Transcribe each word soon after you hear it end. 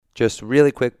Just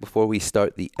really quick before we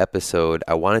start the episode,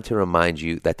 I wanted to remind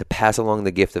you that to pass along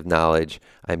the gift of knowledge,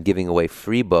 I'm giving away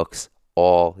free books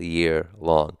all year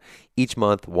long. Each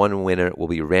month, one winner will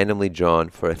be randomly drawn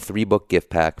for a 3-book gift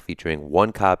pack featuring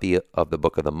 1 copy of the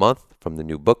book of the month from the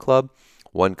New Book Club,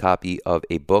 1 copy of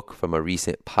a book from a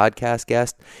recent podcast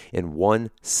guest, and 1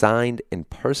 signed and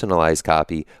personalized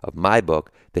copy of my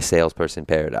book, The Salesperson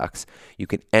Paradox. You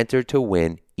can enter to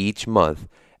win each month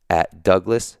at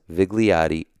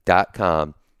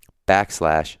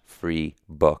douglasvigliotti.com/free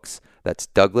books. That's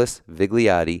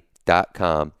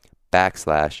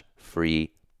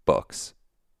douglasvigliotti.com/free books.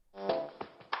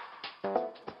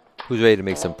 Who's ready to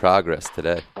make some progress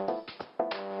today?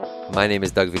 My name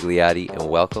is Doug Vigliotti, and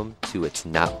welcome to It's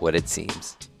Not What It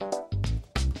Seems.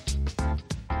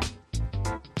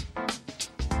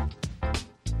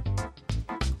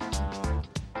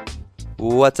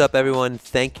 What's up, everyone?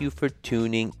 Thank you for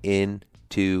tuning in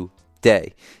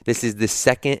today. This is the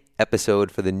second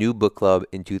episode for the New Book Club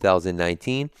in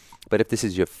 2019. But if this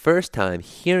is your first time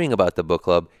hearing about the book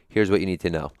club, here's what you need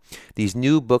to know. These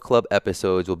New Book Club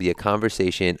episodes will be a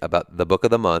conversation about the book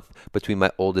of the month between my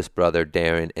oldest brother,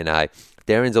 Darren, and I.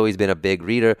 Darren's always been a big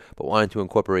reader, but wanted to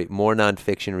incorporate more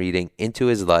nonfiction reading into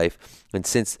his life. And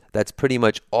since that's pretty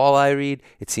much all I read,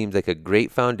 it seems like a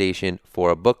great foundation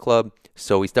for a book club.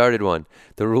 So we started one.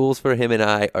 The rules for him and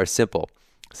I are simple.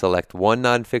 Select 1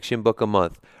 nonfiction book a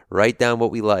month. Write down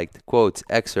what we liked, quotes,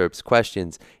 excerpts,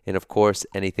 questions, and of course,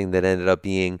 anything that ended up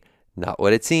being not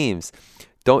what it seems.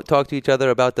 Don't talk to each other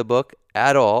about the book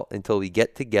at all until we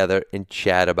get together and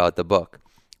chat about the book.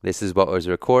 This is what was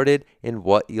recorded and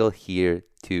what you'll hear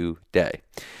today.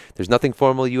 There's nothing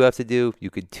formal you have to do. You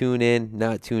could tune in,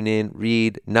 not tune in,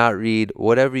 read, not read,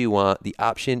 whatever you want. The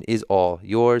option is all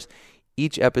yours.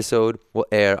 Each episode will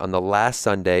air on the last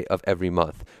Sunday of every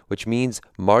month, which means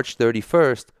March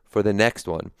 31st for the next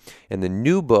one. And the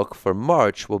new book for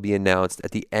March will be announced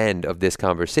at the end of this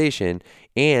conversation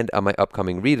and on my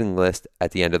upcoming reading list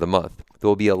at the end of the month. There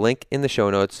will be a link in the show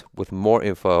notes with more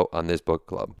info on this book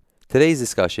club. Today's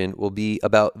discussion will be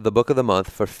about the book of the month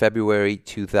for February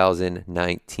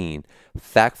 2019,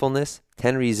 Factfulness,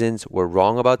 10 Reasons We're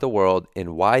Wrong About the World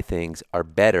and Why Things Are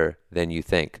Better Than You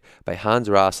Think, by Hans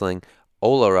Rosling,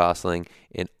 Ola Rosling,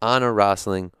 and Anna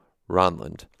Rosling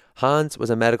Ronlund. Hans was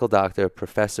a medical doctor,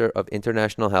 professor of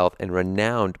international health, and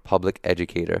renowned public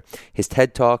educator. His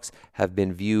TED Talks have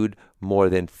been viewed more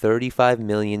than 35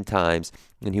 million times,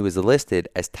 and he was listed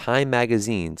as Time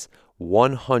Magazine's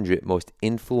 100 most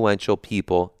influential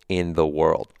people in the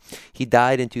world. He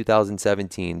died in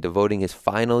 2017, devoting his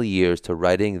final years to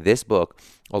writing this book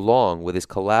along with his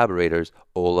collaborators,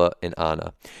 Ola and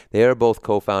Anna. They are both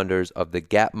co-founders of the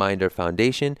Gapminder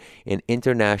Foundation and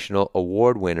international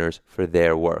award winners for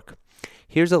their work.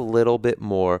 Here's a little bit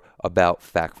more about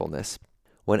Factfulness.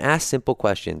 When asked simple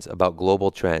questions about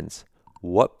global trends,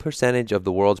 what percentage of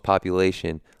the world's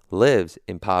population lives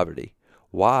in poverty?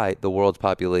 Why the world's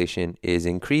population is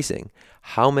increasing?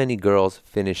 How many girls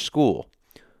finish school?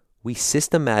 We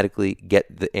systematically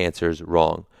get the answers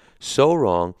wrong. So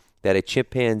wrong that a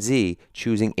chimpanzee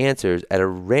choosing answers at a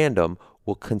random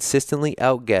will consistently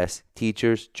outguess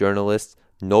teachers, journalists,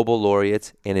 Nobel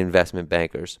laureates, and investment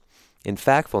bankers. In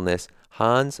Factfulness,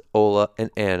 Hans, Ola, and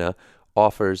Anna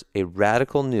offers a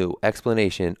radical new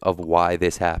explanation of why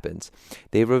this happens.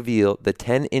 They reveal the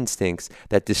 10 instincts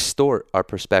that distort our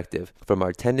perspective, from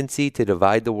our tendency to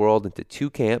divide the world into 2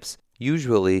 camps,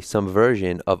 usually some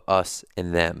version of us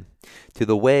and them, to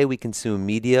the way we consume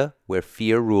media where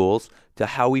fear rules, to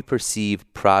how we perceive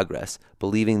progress,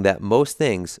 believing that most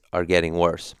things are getting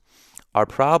worse. Our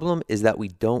problem is that we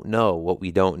don't know what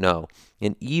we don't know,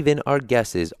 and even our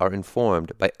guesses are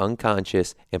informed by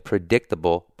unconscious and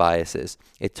predictable biases.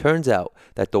 It turns out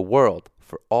that the world,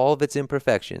 for all of its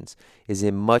imperfections, is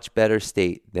in much better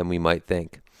state than we might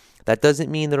think. That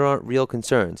doesn't mean there aren't real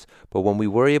concerns, but when we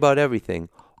worry about everything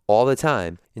all the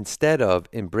time, instead of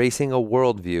embracing a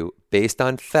worldview based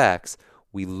on facts,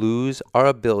 we lose our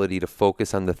ability to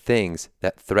focus on the things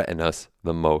that threaten us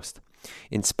the most.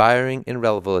 Inspiring and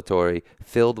revelatory,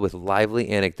 filled with lively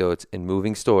anecdotes and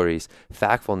moving stories,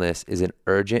 Factfulness is an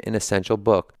urgent and essential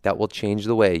book that will change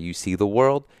the way you see the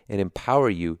world and empower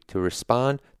you to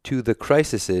respond to the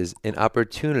crises and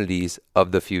opportunities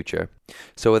of the future.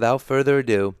 So without further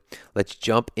ado, let's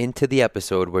jump into the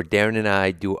episode where Darren and I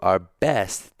do our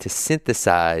best to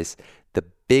synthesize the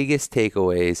biggest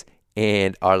takeaways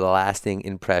and our lasting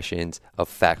impressions of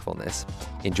Factfulness.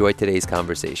 Enjoy today's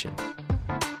conversation.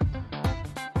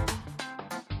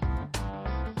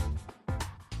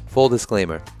 Full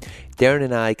disclaimer, Darren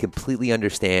and I completely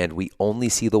understand we only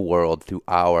see the world through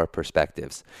our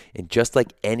perspectives. And just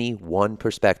like any one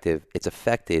perspective, it's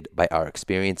affected by our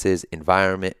experiences,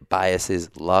 environment,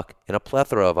 biases, luck, and a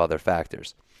plethora of other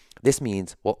factors. This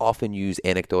means we'll often use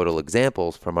anecdotal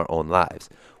examples from our own lives.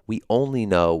 We only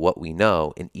know what we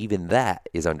know, and even that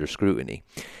is under scrutiny.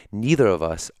 Neither of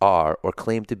us are or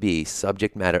claim to be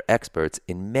subject matter experts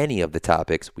in many of the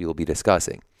topics we will be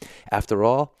discussing. After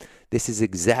all, this is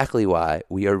exactly why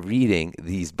we are reading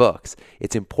these books.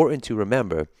 It's important to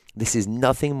remember this is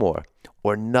nothing more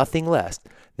or nothing less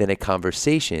than a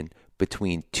conversation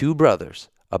between two brothers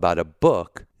about a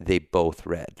book they both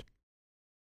read.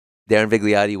 Darren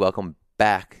Vigliotti, welcome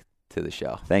back to the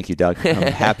show. Thank you, Doug. I'm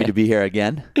happy to be here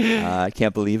again. I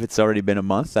can't believe it's already been a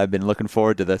month. I've been looking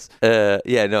forward to this.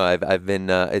 I've been.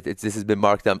 This has been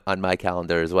marked on my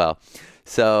calendar as well.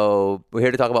 So we're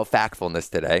here to talk about Factfulness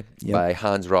today by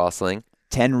Hans Rosling.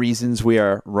 10 reasons we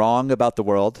are wrong about the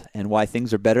world and why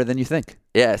things are better than you think.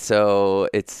 Yeah, so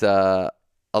it's a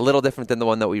little different than the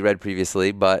one that we read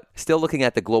previously, but still looking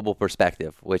at the global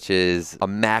perspective, which is a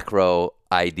macro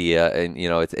idea. And,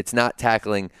 it's not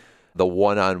tackling the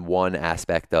one-on-one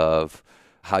aspect of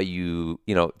how you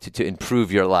to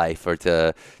improve your life or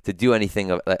to do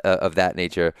anything of that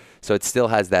nature. So it still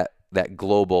has that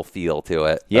global feel to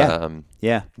it.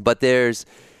 Yeah. But there's,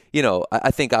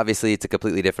 I think obviously it's a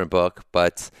completely different book,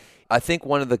 but I think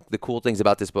one of the cool things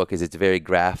about this book is it's very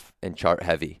graph and chart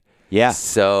heavy. Yeah.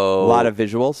 So a lot of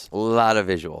visuals. A lot of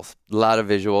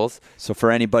visuals. So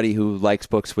for anybody who likes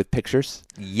books with pictures.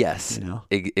 Yes,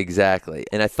 exactly.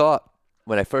 And I thought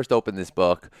when I first opened this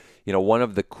book, one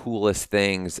of the coolest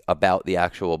things about the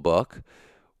actual book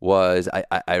was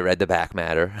I read the back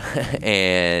matter,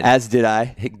 and as did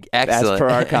I. Excellent. As per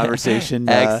our conversation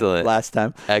excellent last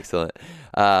time. Excellent.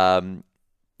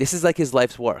 This is like his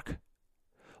life's work.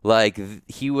 Like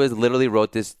he literally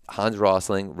wrote this. Hans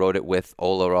Rosling wrote it with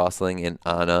Ola Rosling and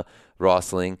Anna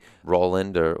Rosling,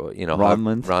 Roland, or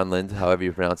Ronland, however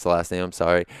you pronounce the last name. I'm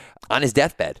sorry. On his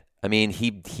deathbed. I mean,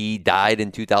 he died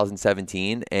in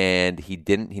 2017, and he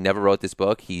never wrote this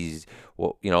book. He's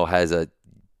has a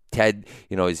TED,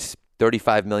 he's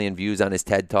 35 million views on his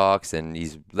TED Talks, and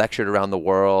he's lectured around the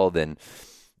world, and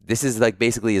this is like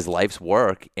basically his life's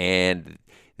work, and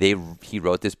he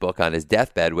wrote this book on his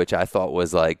deathbed, which I thought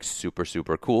was like super,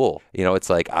 super cool. It's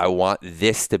like, I want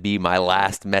this to be my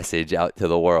last message out to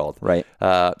the world. Right.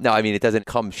 No, I mean, it doesn't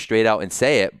come straight out and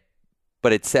say it,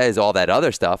 but it says all that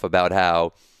other stuff about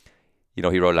how,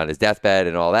 he wrote it on his deathbed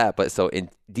and all that. But so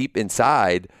deep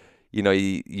inside,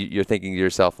 you're thinking to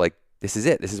yourself, like, this is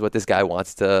it. This is what this guy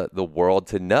wants the world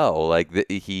to know. Like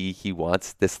he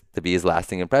wants this to be his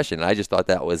lasting impression. And I just thought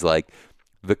that was like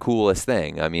the coolest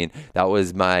thing. I mean, that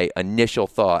was my initial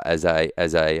thought as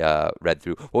I read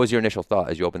through. What was your initial thought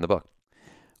as you opened the book?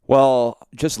 Well,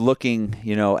 just looking,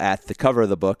 at the cover of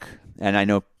the book, and I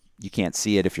know you can't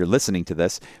see it if you're listening to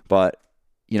this, but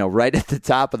right at the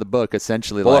top of the book,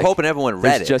 essentially. Well, we're hoping everyone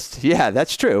read it. Yeah,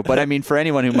 that's true. But I mean, for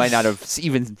anyone who might not have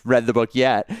even read the book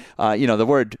yet, the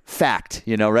word fact,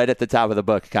 right at the top of the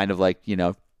book, kind of like,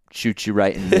 shoots you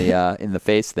right in the in the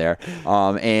face there.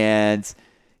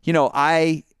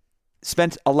 I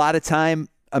spent a lot of time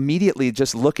immediately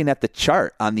just looking at the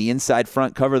chart on the inside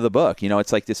front cover of the book.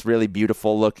 It's like this really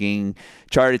beautiful looking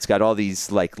chart. It's got all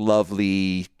these like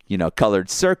lovely colored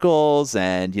circles,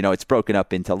 and, it's broken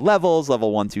up into levels,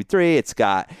 level 1, 2, 3. It's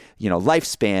got,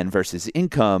 lifespan versus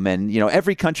income, and,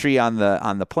 every country on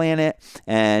the planet.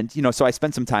 And, so I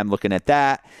spent some time looking at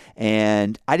that,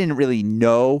 and I didn't really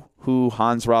know who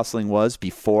Hans Rosling was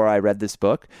before I read this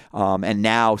book. And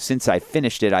now, since I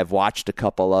finished it, I've watched a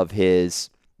couple of his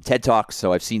TED Talks,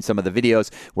 so I've seen some of the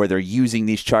videos where they're using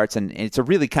these charts, and it's a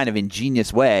really kind of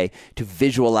ingenious way to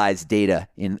visualize data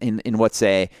in what's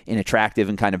an attractive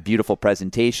and kind of beautiful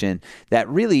presentation that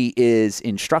really is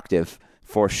instructive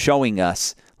for showing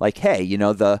us, like, hey,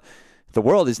 the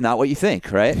world is not what you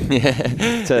think, right?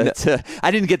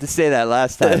 I didn't get to say that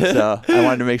last time, so I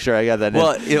wanted to make sure I got that in.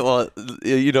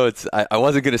 I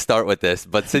wasn't going to start with this,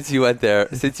 but since you went there,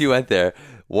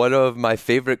 one of my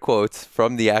favorite quotes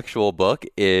from the actual book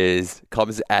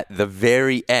comes at the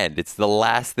very end. It's the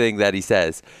last thing that he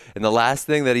says. And the last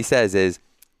thing that he says is,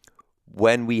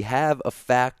 when we have a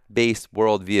fact-based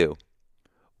worldview,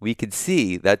 we can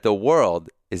see that the world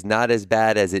is not as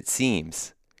bad as it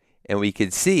seems. And we can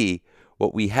see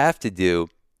what we have to do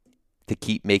to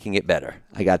keep making it better.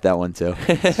 I got that one too.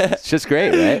 It's just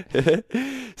great, right?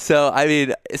 So, I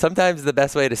mean, sometimes the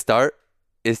best way to start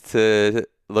is to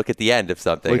look at the end of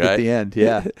something, right? Look at the end,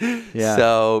 yeah. Yeah.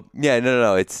 So,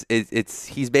 no. It's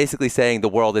he's basically saying the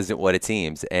world isn't what it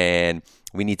seems. And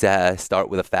we need to start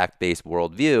with a fact-based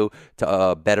worldview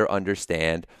to better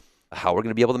understand how we're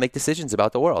going to be able to make decisions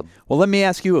about the world. Well, let me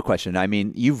ask you a question. I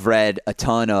mean, you've read a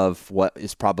ton of what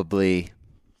is probably,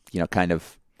 kind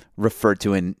of referred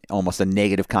to in almost a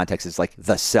negative context as like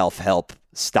the self-help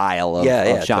style of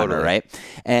genre, totally. right?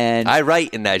 And I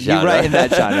write in that genre. You write in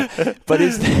that genre. But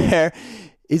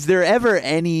is there ever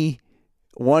any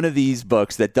one of these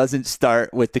books that doesn't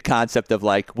start with the concept of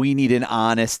like, we need an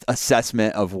honest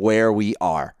assessment of where we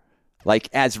are? Like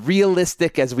as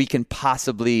realistic as we can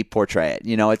possibly portray it.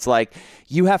 It's like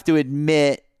you have to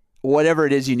admit whatever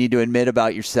it is you need to admit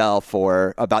about yourself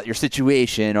or about your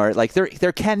situation, or like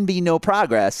there can be no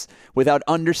progress without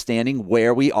understanding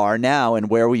where we are now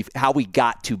and how we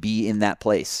got to be in that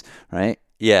place, right?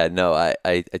 Yeah, no,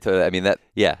 I totally, I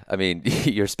mean,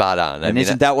 you're spot on. And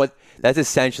isn't that what? That's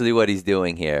essentially what he's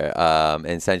doing here. And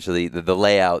essentially the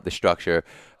layout, the structure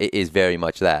is very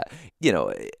much that.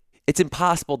 It's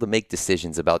impossible to make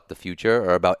decisions about the future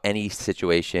or about any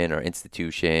situation or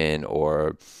institution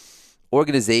or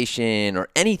organization or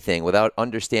anything without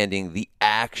understanding the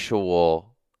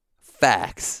actual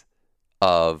facts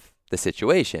of the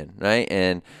situation, right?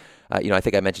 And, I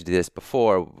think I mentioned this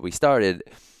before we started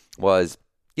was,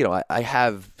 I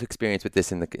have experience with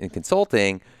this in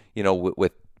consulting,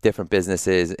 with different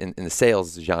businesses in the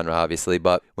sales genre, obviously.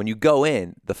 But when you go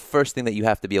in, the first thing that you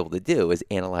have to be able to do is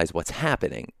analyze what's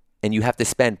happening. And you have to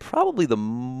spend probably the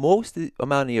most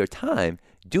amount of your time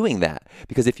doing that.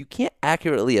 Because if you can't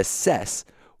accurately assess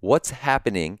what's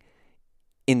happening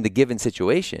in the given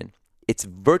situation, it's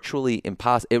virtually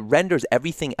impossible. It renders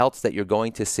everything else that you're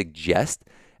going to suggest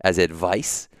as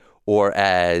advice or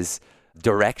as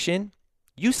direction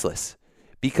useless,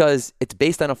 because it's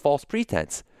based on a false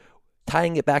pretense.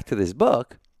 Tying it back to this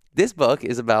book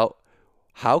is about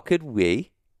how could we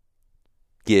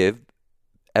give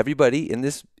everybody in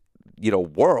this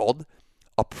world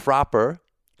a proper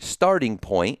starting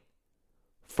point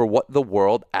for what the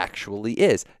world actually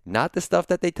is. Not the stuff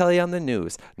that they tell you on the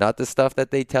news, not the stuff that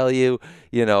they tell you,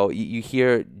 you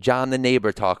hear John the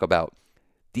neighbor talk about.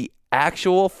 The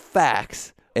actual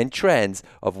facts and trends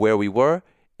of where we were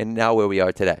and now where we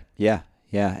are today. Yeah.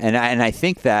 And I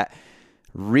think that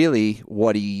really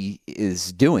what he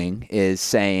is doing is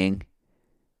saying,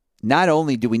 not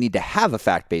only do we need to have a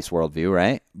fact-based worldview,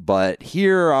 right? But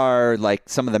here are like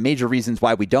some of the major reasons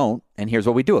why we don't, and here's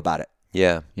what we do about it.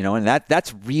 Yeah. And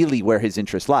that's really where his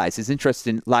interest lies. His interest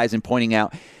lies in pointing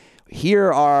out,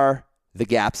 here are the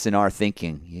gaps in our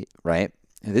thinking, right?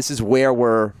 And this is where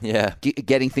we're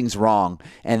getting things wrong.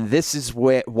 And this is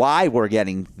why we're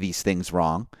getting these things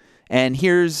wrong. And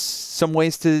here's some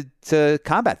ways to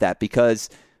combat that, because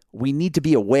we need to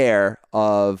be aware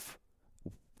of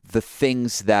the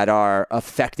things that are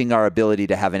affecting our ability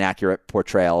to have an accurate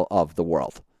portrayal of the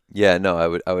world. Yeah,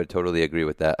 no, I would totally agree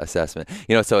with that assessment.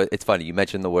 So it's funny, you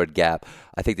mentioned the word gap.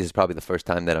 I think this is probably the first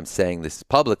time that I'm saying this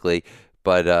publicly,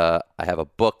 but I have a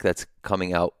book that's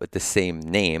coming out with the same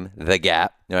name, The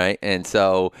Gap, right? And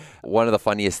so one of the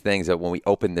funniest things that when we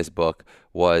opened this book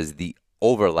was the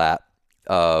overlap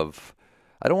of,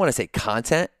 I don't want to say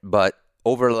content, but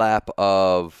overlap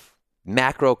of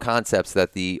macro concepts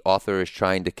that the author is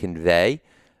trying to convey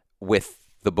with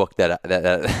the book that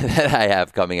I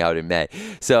have coming out in May.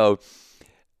 So,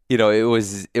 it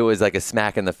was like a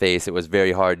smack in the face. It was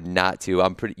very hard not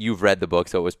to. You've read the book,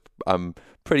 so I'm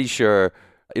pretty sure.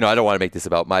 I don't want to make this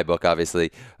about my book,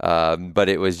 obviously, but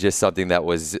it was just something that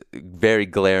was very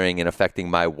glaring and affecting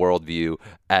my worldview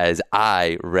as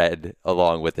I read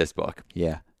along with this book.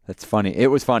 Yeah. That's funny. It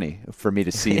was funny for me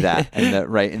to see that and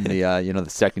right in the the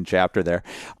second chapter there.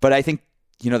 But I think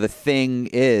the thing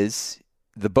is,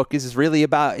 the book is really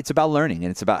about learning,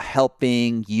 and it's about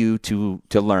helping you to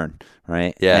learn,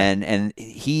 right? Yeah. And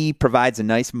he provides a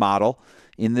nice model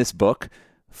in this book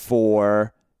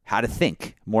for how to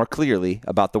think more clearly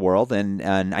about the world,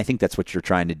 and I think that's what you're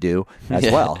trying to do as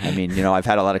well. I mean, I've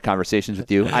had a lot of conversations with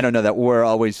you. I don't know that we're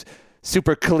always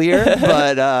super clear,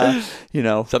 but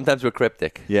sometimes we're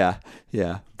cryptic. Yeah.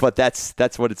 But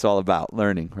that's what it's all about,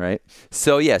 learning, right?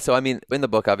 So I mean, in the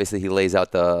book, obviously, he lays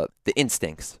out the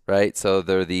instincts, right? So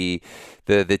they're the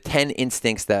 10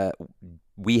 instincts that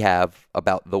we have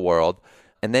about the world,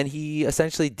 and then he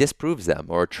essentially disproves them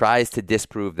or tries to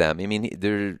disprove them. I mean,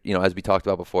 there, as we talked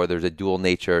about before, there's a dual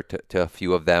nature to a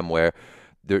few of them where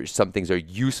some things are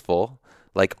useful,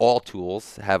 like all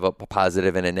tools have a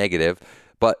positive and a negative.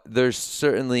 But there's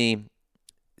certainly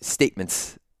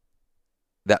statements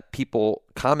that people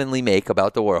commonly make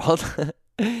about the world,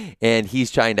 and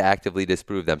he's trying to actively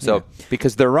disprove them. So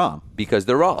because they're wrong.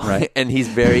 Right. And he's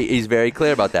very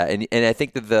clear about that. And I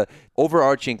think that the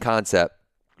overarching concept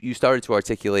you started to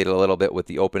articulate a little bit with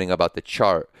the opening about the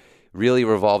chart, really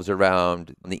revolves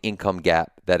around the income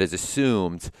gap that is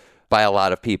assumed by a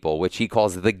lot of people, which he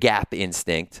calls the gap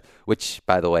instinct, which,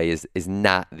 by the way, is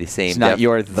not the same. It's not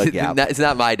the gap. It's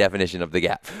not my definition of the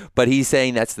gap. But he's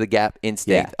saying that's the gap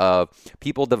instinct of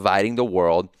people dividing the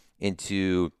world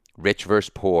into rich versus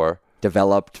poor,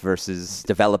 developed versus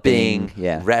developing,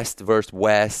 rest versus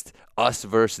west, us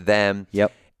versus them.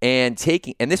 Yep. And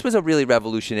this was a really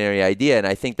revolutionary idea, and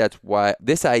I think that's why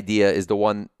this idea is the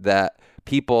one that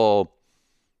people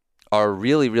are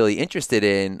really, really interested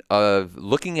in, of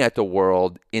looking at the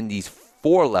world in these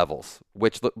 4 levels,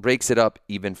 which breaks it up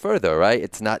even further, right?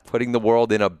 It's not putting the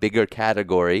world in a bigger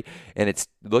category, and it's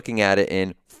looking at it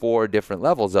in 4 different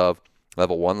levels of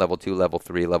level 1, level 2, level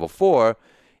 3, level 4,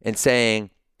 and saying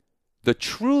the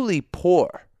truly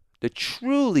poor, extreme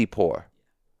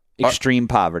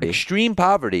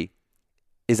poverty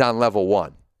is on level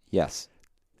 1. Yes.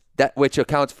 That which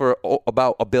accounts for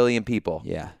about 1 billion people.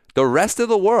 Yeah. The rest of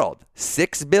the world,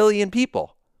 6 billion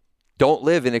people, don't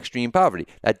live in extreme poverty.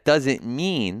 That doesn't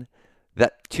mean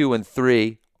that 2 and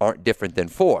 3 aren't different than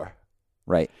 4.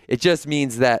 Right. It just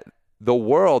means that the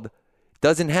world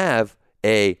doesn't have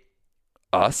a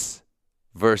us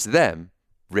versus them,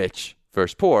 rich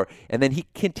versus poor. And then he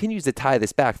continues to tie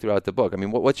this back throughout the book. I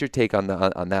mean, what's your take on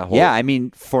that whole? Yeah, I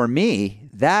mean, for me,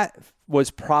 that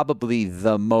was probably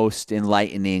the most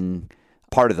enlightening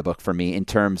part of the book for me in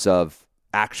terms of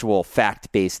actual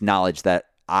fact-based knowledge that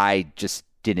I just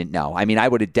didn't know. I mean,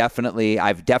 I've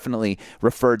definitely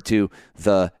referred to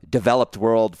the developed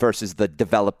world versus the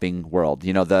developing world,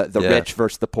 the rich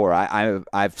versus the poor.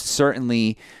 I've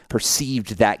certainly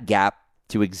perceived that gap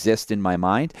to exist in my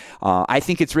mind. I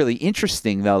think it's really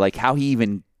interesting, though, like how he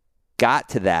even got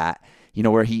to that,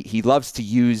 where he loves to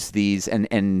use these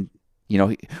and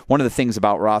one of the things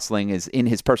about Rosling is in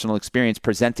his personal experience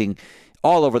presenting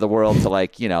all over the world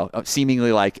to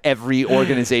seemingly like every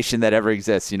organization that ever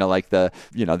exists,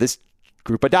 this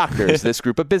group of doctors, this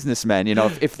group of businessmen,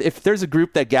 if there's a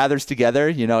group that gathers together,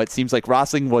 it seems like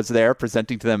Rosling was there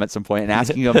presenting to them at some point and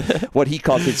asking them what he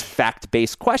called his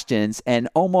fact-based questions. And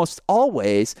almost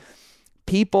always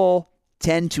people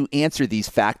tend to answer these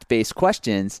fact-based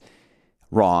questions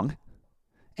wrong,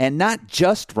 and not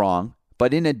just wrong,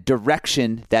 but in a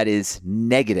direction that is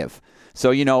negative.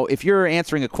 So, if you're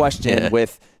answering a question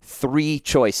with 3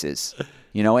 choices,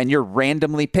 and you're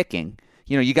randomly picking,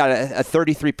 you got a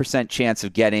 33% chance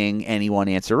of getting any one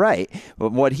answer right.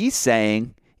 But what he's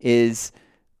saying is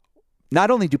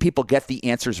not only do people get the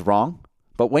answers wrong,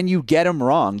 but when you get them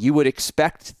wrong, you would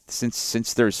expect,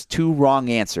 since there's 2 wrong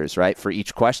answers, right, for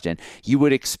each question, you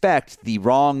would expect the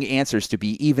wrong answers to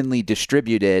be evenly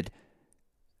distributed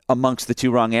amongst the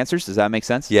 2 wrong answers. Does that make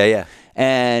sense? Yeah.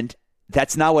 And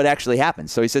that's not what actually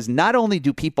happens. So he says, not only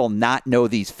do people not know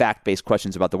these fact-based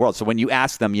questions about the world, so when you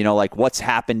ask them, what's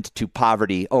happened to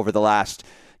poverty over the last,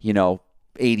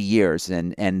 80 years,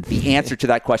 and the answer to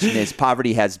that question is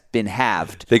poverty has been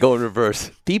halved. They go in reverse.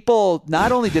 People,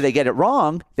 not only do they get it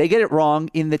wrong, they get it wrong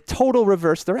in the total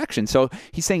reverse direction. So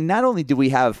he's saying, not only do we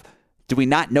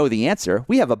not know the answer,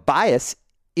 we have a bias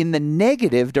in the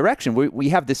negative direction. We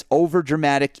have this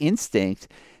overdramatic instinct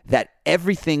that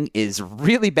everything is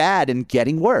really bad and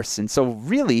getting worse. And so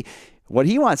really what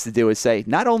he wants to do is say,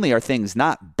 not only are things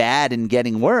not bad and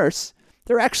getting worse,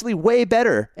 they're actually way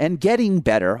better and getting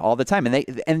better all the time.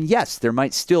 And yes, there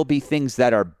might still be things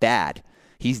that are bad.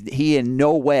 He in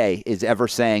no way is ever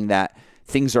saying that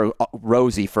things are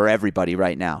rosy for everybody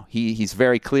right now. He's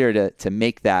very clear to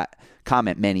make that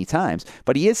comment many times.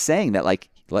 But he is saying that,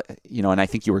 and I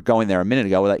think you were going there a minute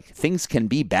ago, things can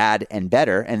be bad and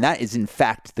better. And that is, in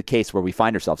fact, the case where we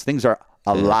find ourselves. Things are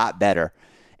a lot better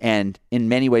and in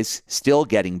many ways still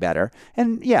getting better.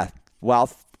 And while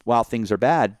things are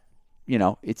bad,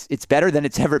 it's better than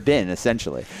it's ever been,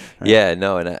 essentially. Right? Yeah,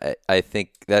 no. And I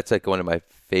think that's one of my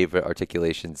favorite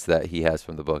articulations that he has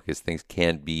from the book is things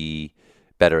can be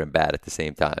better and bad at the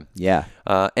same time. Yeah.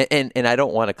 And I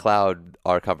don't want to cloud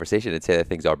our conversation and say that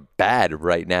things are bad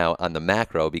right now on the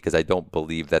macro, because I don't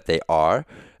believe that they are.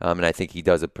 And I think he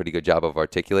does a pretty good job of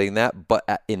articulating that.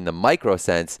 But in the micro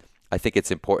sense, I think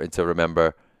it's important to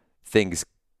remember things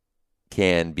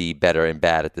can be better and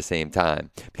bad at the same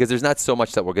time, because there's not so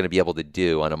much that we're going to be able to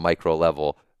do on a micro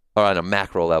level or on a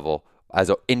macro level as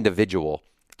an individual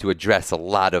to address a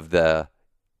lot of the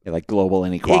global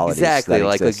inequalities. Exactly.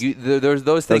 There's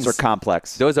those things. Those are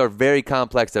complex. Those are very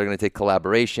complex. They're going to take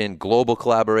collaboration, global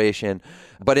collaboration.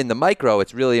 But in the micro,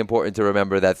 it's really important to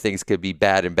remember that things could be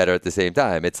bad and better at the same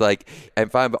time. It's like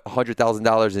if I'm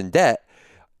 $100,000 in debt,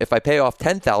 if I pay off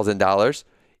 $10,000,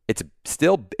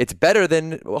 it's better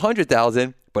than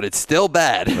 100,000, but it's still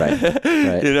bad.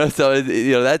 Right. So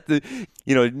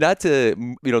not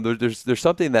to there's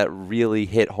something that really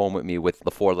hit home with me with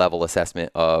the 4-level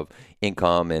assessment of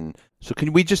income. And so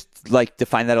can we just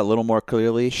define that a little more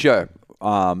clearly? Sure.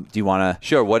 Do you want to?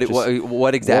 Sure. What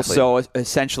exactly? Well, so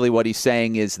essentially what he's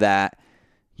saying is that,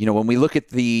 when we look at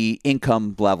the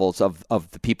income levels of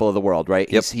the people of the world,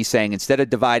 right? Yep. He's saying instead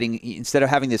of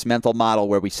having this mental model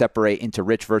where we separate into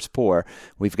rich versus poor,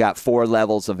 we've got 4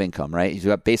 levels of income, right? You've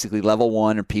got basically level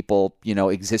 1 are people,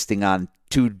 existing on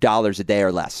 $2 a day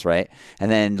or less, right? And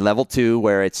then level 2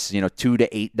 where it's, $2 to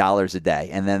 $8 a day.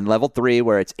 And then level 3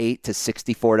 where it's $8 to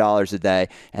 $64 a day.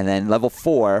 And then level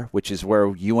 4, which is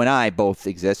where you and I both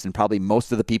exist, and probably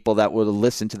most of the people that will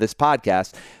listen to this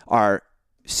podcast are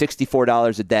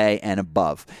 $64 a day and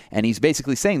above. And he's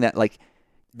basically saying that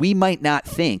we might not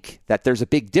think that there's a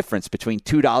big difference between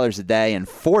 $2 a day and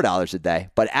 $4 a day,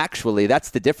 but actually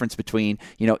that's the difference between,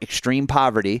 extreme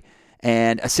poverty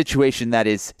and a situation that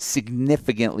is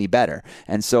significantly better.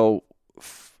 And so,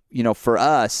 for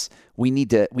us, we need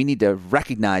to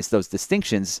recognize those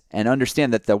distinctions and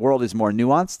understand that the world is more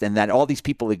nuanced and that all these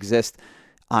people exist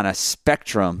on a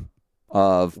spectrum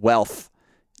of wealth,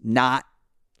 not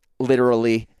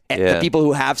literally the people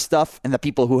who have stuff and the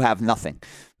people who have nothing.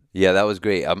 Yeah, that was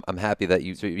great. I'm happy that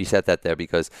you said that there,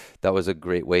 because that was a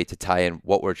great way to tie in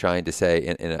what we're trying to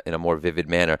say in a more vivid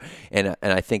manner. And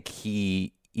I think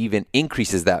he even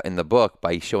increases that in the book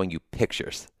by showing you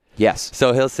pictures. Yes.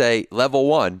 So he'll say level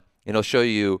 1, and he'll show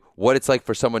you what it's like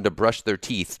for someone to brush their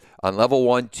teeth on level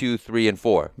 1, 2, 3, and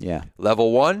 4. Yeah.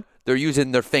 Level 1, they're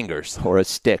using their fingers. Or a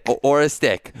stick. Or a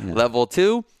stick. Yeah. Level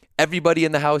 2, everybody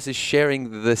in the house is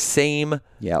sharing the same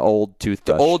old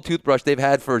toothbrush they've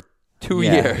had for 2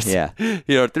 years. Yeah.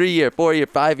 3 year, 4 year,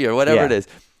 5 year, whatever it is.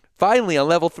 Finally, on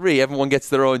level 3, everyone gets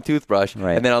their own toothbrush.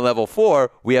 Right. And then on level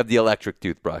 4, we have the electric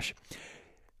toothbrush.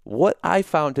 What I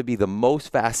found to be the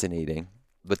most fascinating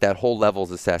with that whole levels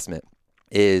assessment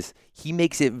is he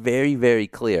makes it very, very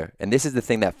clear. And this is the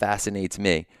thing that fascinates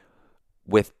me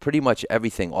with pretty much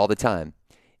everything all the time,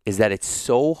 is that it's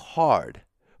so hard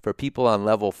for people on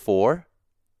level 4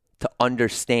 to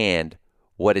understand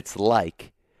what it's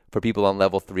like for people on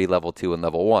level 3, level 2, and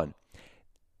level 1.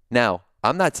 Now,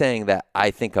 I'm not saying that I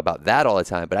think about that all the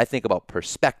time, but I think about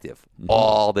perspective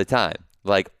all the time.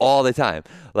 All the time.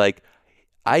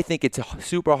 I think it's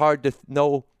super hard to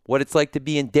know what it's like to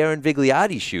be in Darren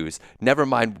Vigliotti's shoes, never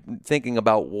mind thinking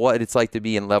about what it's like to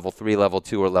be in level 3, level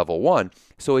 2, or level 1.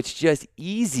 So it's just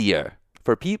easier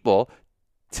for people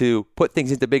to put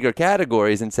things into bigger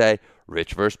categories and say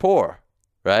rich versus poor,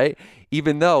 right?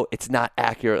 Even though it's not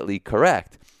accurately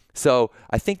correct. So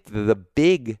I think the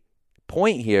big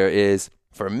point here is,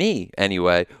 for me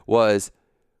anyway, was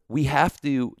we have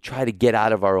to try to get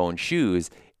out of our own shoes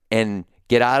and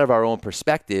get out of our own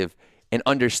perspective and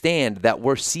understand that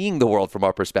we're seeing the world from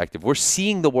our perspective. We're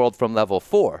seeing the world from level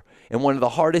 4. And one of the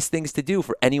hardest things to do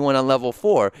for anyone on level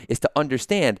 4 is to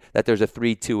understand that there's a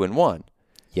 3, 2, and 1.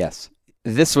 Yes.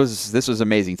 This was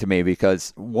amazing to me,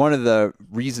 because one of the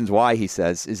reasons why he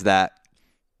says is that,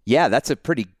 that's a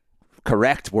pretty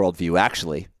correct worldview,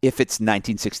 actually, if it's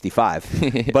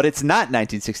 1965. But it's not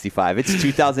 1965. It's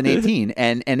 2018.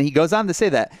 And he goes on to say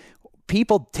that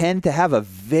people tend to have a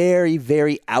very,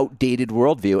 very outdated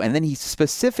worldview. And then he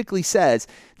specifically says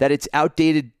that it's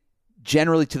outdated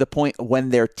generally to the point when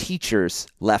their teachers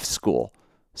left school.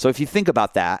 So if you think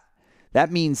about that, that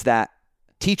means that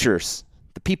teachers,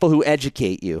 the people who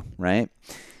educate you, right?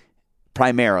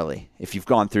 Primarily, if you've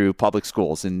gone through public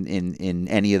schools in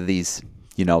any of these,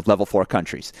 level 4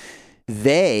 countries,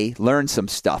 they learned some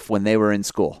stuff when they were in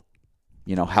school,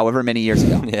 however many years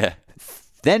ago. Yeah.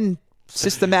 Then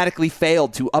systematically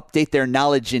failed to update their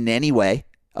knowledge in any way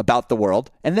about the world,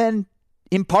 and then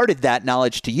imparted that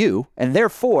knowledge to you. And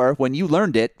therefore, when you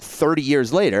learned it 30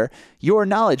 years later, your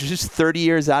knowledge is just 30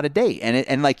 years out of date.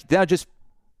 And now just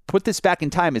put this back in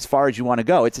time as far as you want to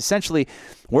go. It's essentially,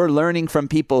 we're learning from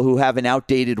people who have an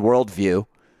outdated worldview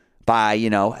by,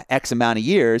 X amount of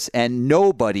years, and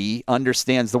nobody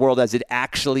understands the world as it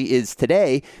actually is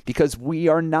today, because we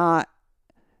are not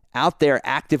out there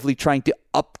actively trying to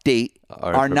update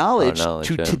our knowledge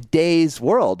to today's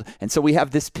world. And so we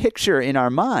have this picture in our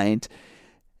mind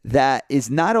that is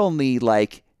not only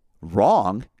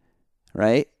wrong,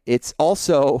 right? It's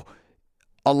also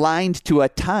aligned to a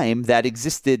time that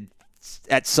existed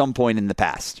at some point in the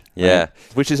past. Yeah. Right?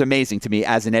 Which is amazing to me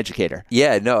as an educator.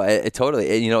 Yeah, no,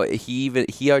 totally.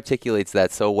 He articulates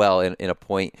that so well in a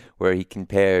point where he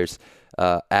compares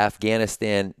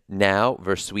Afghanistan now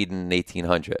versus Sweden in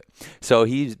 1800. So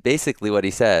he's basically, what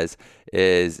he says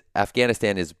is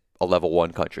Afghanistan is a level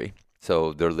 1 country.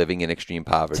 So they're living in extreme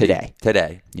poverty.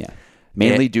 Today. Yeah.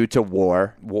 Mainly due to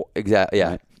war. Exactly. Yeah.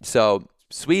 Right. So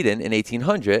Sweden in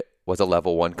 1800 was a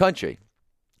level 1 country.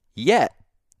 Yet,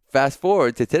 fast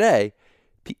forward to today,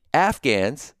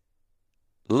 Afghans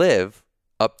live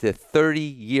up to 30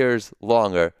 years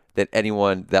longer than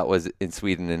anyone that was in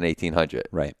Sweden in 1800.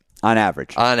 Right. On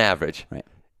average. Right.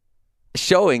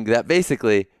 Showing that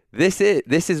basically this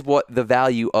is what the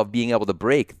value of being able to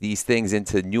break these things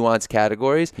into nuanced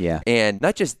categories. Yeah. And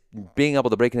not just being able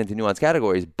to break it into nuanced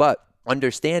categories, but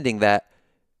understanding that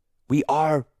we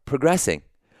are progressing.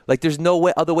 Like there's no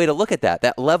other way to look at that.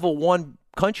 That level 1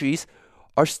 countries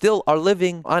are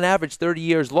living on average 30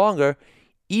 years longer,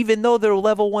 even though they're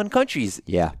level 1 countries.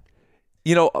 Yeah.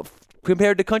 You know,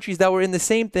 compared to countries that were in the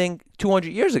same thing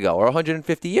 200 years ago or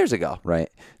 150 years ago. Right.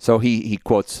 So he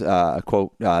quotes a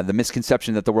quote, the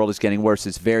misconception that the world is getting worse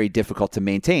is very difficult to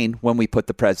maintain when we put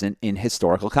the present in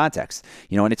historical context.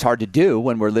 You know, and it's hard to do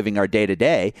when we're living our day to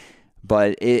day,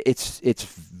 but it's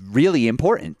really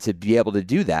important to be able to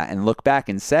do that and look back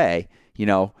and say, you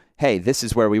know, hey, this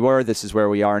is where we were, this is where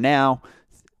we are now.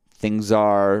 Things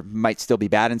might still be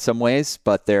bad in some ways,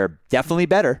 but they're definitely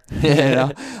better.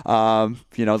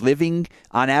 Living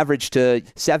on average to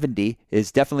 70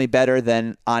 is definitely better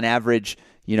than on average,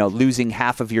 losing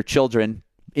half of your children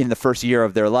in the first year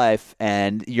of their life,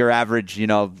 and your average,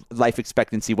 life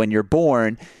expectancy when you're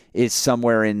born is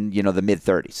somewhere in, the mid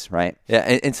 30s, right?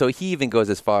 Yeah, and so he even goes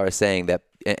as far as saying that,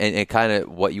 and kind of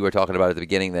what you were talking about at the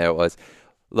beginning there was,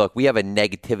 look, we have a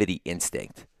negativity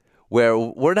instinct, where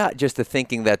we're not just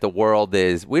thinking that the world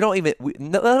is, let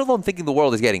alone thinking the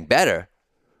world is getting better.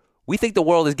 We think the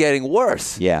world is getting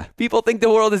worse. Yeah. People think the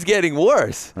world is getting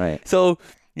worse. Right. So,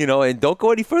 and don't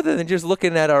go any further than just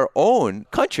looking at our own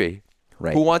country.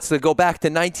 Right. Who wants to go back to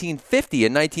 1950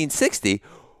 and 1960.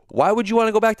 Why would you want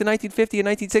to go back to 1950 and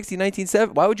 1960,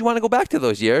 1970? Why would you want to go back to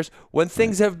those years when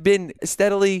things have been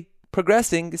steadily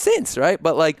progressing since, right?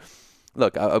 But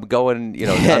look, I'm going,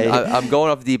 I'm going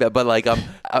off the deep end, but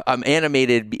I'm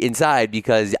animated inside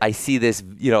because I see this,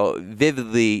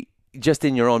 vividly just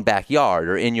in your own backyard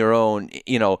or in your own,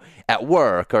 at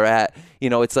work or at,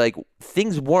 it's like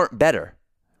things weren't better.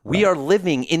 We are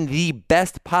living in the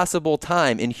best possible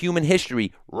time in human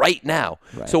history right now.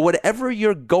 Right. So whatever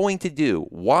you're going to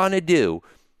want to do,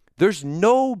 there's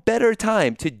no better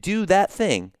time to do that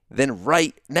thing than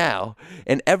right now.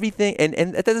 And everything,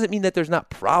 and that doesn't mean that there's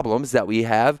not problems that we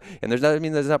have, and doesn't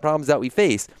mean there's not problems that we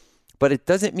face, but it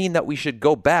doesn't mean that we should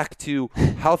go back to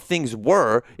how things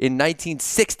were in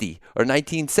 1960 or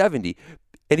 1970.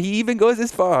 And he even goes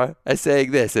as far as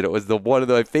saying this, and it was one of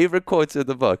my favorite quotes in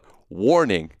the book: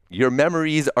 warning, your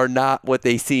memories are not what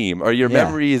they seem, or your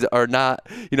memories are not,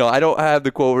 I don't have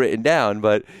the quote written down,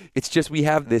 but it's just, we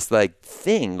have this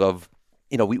thing of,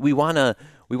 we want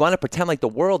to pretend like the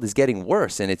world is getting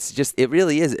worse. And it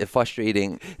really is a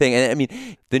frustrating thing. And I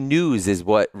mean, the news is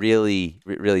what really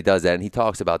does that. And he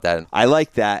talks about that. I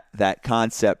like that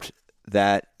concept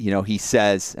that, he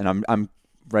says, and I'm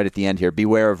right at the end here,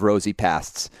 beware of rosy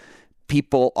pasts.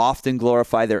 People often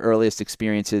glorify their earliest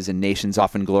experiences, and nations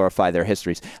often glorify their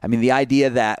histories. I mean, the idea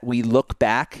that we look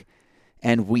back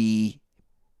and we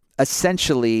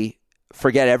essentially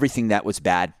forget everything that was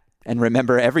bad and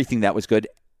remember everything that was good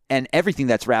and everything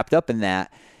that's wrapped up in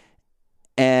that.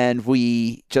 And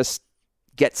we just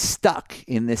get stuck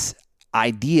in this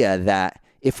idea that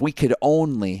if we could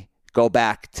only go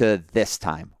back to this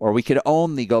time, or we could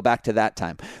only go back to that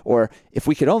time, or if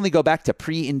we could only go back to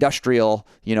pre-industrial,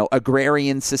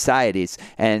 agrarian societies.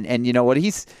 And what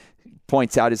he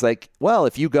points out is well,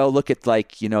 if you go look at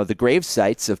the grave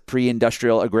sites of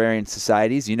pre-industrial agrarian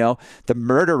societies, the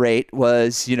murder rate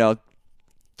was,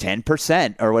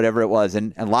 10% or whatever it was.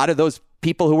 And a lot of those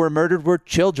people who were murdered were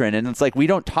children. And it's we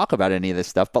don't talk about any of this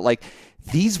stuff, but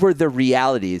these were the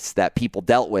realities that people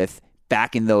dealt with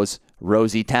back in those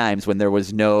rosy times when there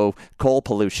was no coal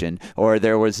pollution, or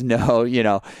there was no,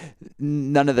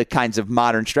 none of the kinds of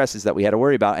modern stresses that we had to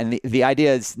worry about. And the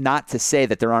idea is not to say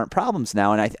that there aren't problems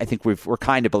now. And I think we're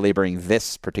kind of belaboring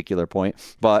this particular point,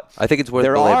 but I think it's worth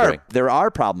belaboring. There are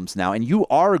problems now, and you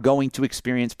are going to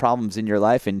experience problems in your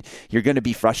life, and you're going to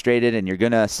be frustrated, and you're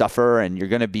going to suffer, and you're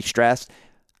going to be stressed.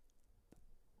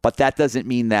 But that doesn't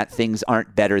mean that things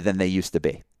aren't better than they used to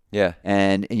be. Yeah.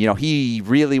 And, he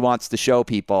really wants to show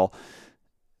people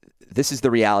this is the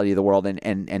reality of the world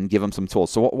and give them some tools.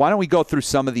 So why don't we go through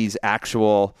some of these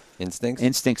actual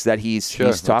instincts that he's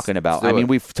talking about? I mean,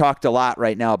 we've talked a lot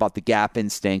right now about the gap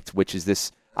instinct, which is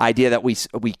this idea that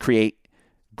we create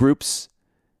groups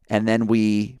and then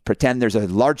we pretend there's a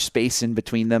large space in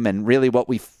between them. And really what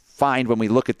we find when we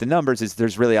look at the numbers is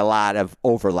there's really a lot of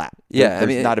overlap. Yeah,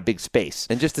 there's not a big space.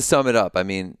 And just to sum it up, I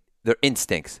mean, they're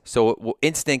instincts. So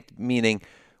instinct meaning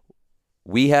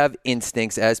we have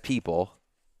instincts as people,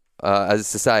 as a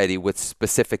society with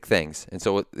specific things. And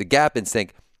so the gap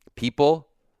instinct, people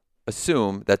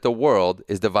assume that the world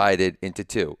is divided into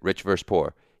two, rich versus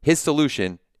poor. His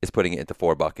solution is putting it into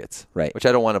 4 buckets, right? Which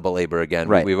I don't want to belabor again.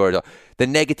 Right. We've already the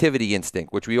negativity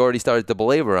instinct, which we already started to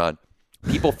belabor on.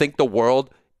 People think the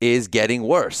world is getting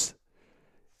worse.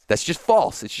 That's just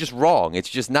false. It's just wrong. It's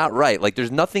just not right. Like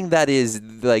there's nothing that is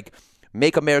like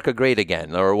make America great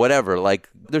again or whatever. Like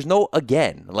there's no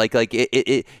again. Like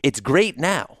it's great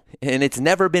now and it's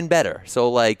never been better. So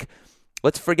like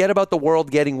let's forget about the world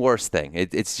getting worse thing.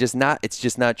 It's just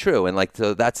not true. And like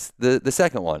so that's the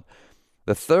second one.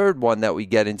 The third one that we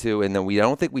get into, and then I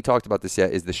don't think we talked about this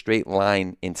yet, is the straight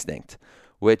line instinct,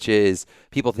 which is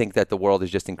people think that the world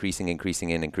is just increasing.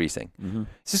 Mm-hmm.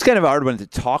 This is kind of a hard one to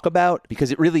talk about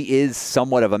because it really is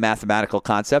somewhat of a mathematical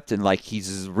concept. And like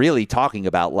he's really talking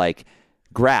about like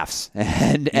graphs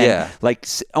and like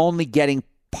only getting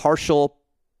partial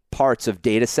parts of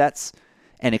data sets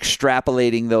and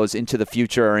extrapolating those into the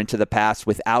future or into the past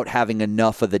without having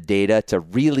enough of the data to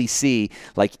really see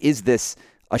like, is this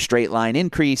a straight line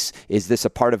increase? Is this a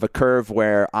part of a curve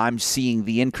where I'm seeing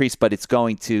the increase, but it's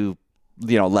going to,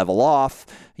 level off?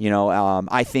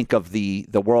 I think of the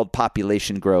world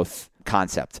population growth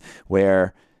concept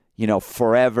where,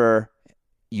 forever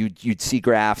you'd see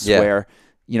graphs where,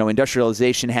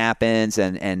 industrialization happens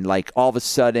and like all of a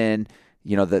sudden,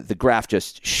 the graph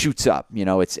just shoots up.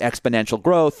 It's exponential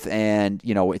growth and,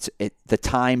 the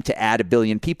time to add 1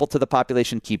 billion people to the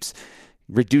population keeps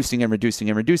reducing and reducing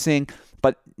and reducing.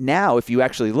 But now if you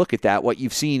actually look at that, what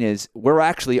you've seen is we're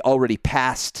actually already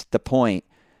past the point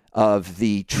of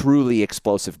the truly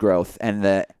explosive growth and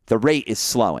the rate is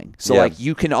slowing. So like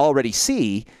you can already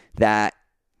see that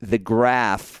the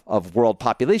graph of world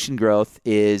population growth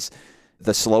is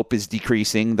the slope is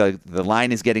decreasing, the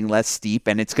line is getting less steep,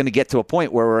 and it's going to get to a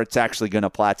point where it's actually going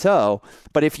to plateau.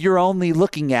 But if you're only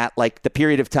looking at like the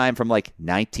period of time from like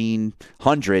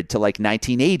 1900 to like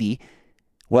 1980,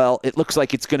 well, it looks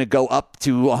like it's going to go up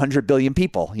to 100 billion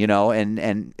people,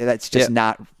 and that's just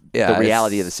not the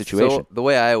reality of the situation. So the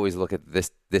way I always look at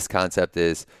this concept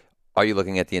is, are you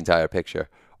looking at the entire picture?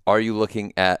 Are you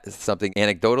looking at something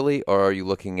anecdotally, or are you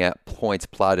looking at points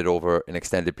plotted over an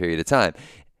extended period of time?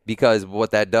 Because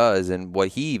what that does, and what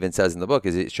he even says in the book,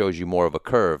 is it shows you more of a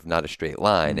curve, not a straight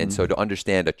line. Mm-hmm. And so to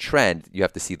understand a trend, you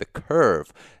have to see the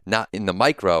curve, not in the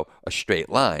micro, a straight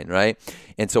line, right?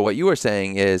 And so what you were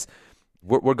saying is,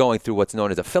 we're going through what's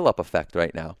known as a fill-up effect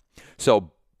right now.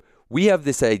 So we have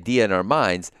this idea in our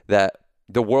minds that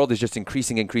the world is just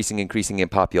increasing in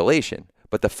population.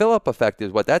 But the fill-up effect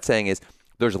is what that's saying is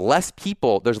there's less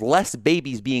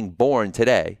babies being born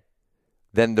today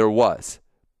than there was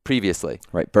previously.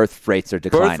 Right. Birth rates are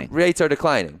declining.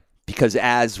 Because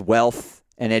as wealth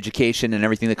and education and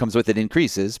everything that comes with it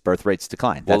increases, birth rates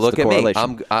decline. Well, look at me.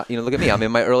 Look at me. I'm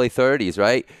in my early 30s,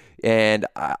 right? And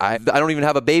I don't even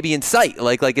have a baby in sight.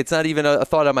 Like it's not even a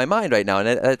thought on my mind right now.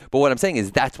 But what I'm saying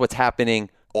is that's what's happening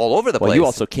all over the place. Well, you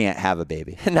also can't have a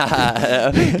baby.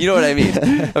 Nah, you know what I mean?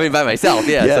 I mean, by myself,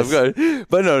 yeah, yes. So I'm good.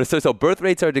 But no, so birth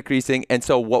rates are decreasing. And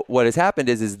so what has happened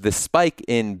is the spike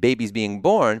in babies being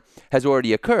born has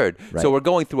already occurred. Right. So we're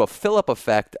going through a fill-up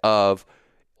effect of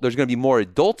there's going to be more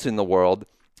adults in the world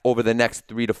over the next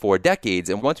 3 to 4 decades.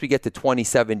 And once we get to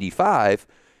 2075,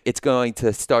 it's going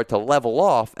to start to level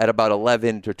off at about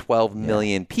 11 to 12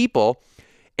 million people.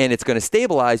 And it's going to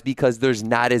stabilize because there's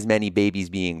not as many babies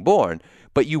being born.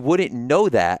 But you wouldn't know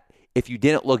that if you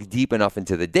didn't look deep enough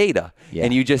into the data. Yeah.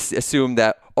 And you just assume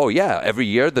that, every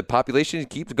year the population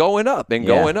keeps going up and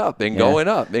going up and going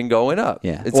up and going up.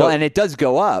 Yeah. And it does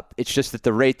go up. It's just that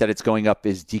the rate that it's going up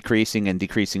is decreasing and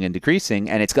decreasing and decreasing.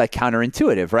 And it's like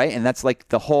counterintuitive, right? And that's like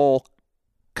the whole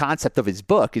concept of his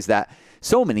book is that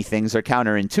so many things are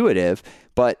counterintuitive.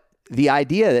 But the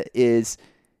idea is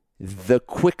the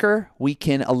quicker we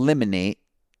can eliminate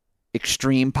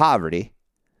extreme poverty,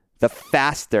 the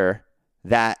faster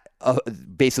that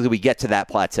basically we get to that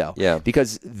plateau. Yeah.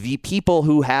 Because the people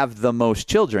who have the most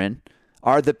children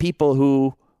are the people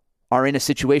who are in a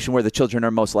situation where the children are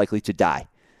most likely to die.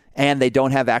 And they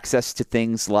don't have access to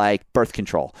things like birth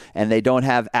control. And they don't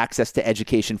have access to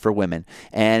education for women.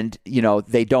 And,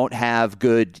 they don't have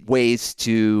good ways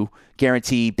to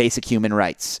guarantee basic human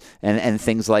rights and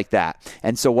things like that.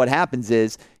 And so what happens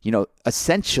is,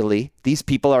 essentially these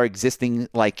people are existing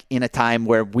like in a time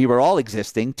where we were all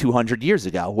existing 200 years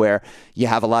ago, where you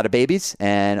have a lot of babies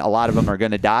and a lot of them are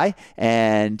going to die.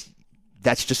 And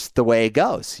that's just the way it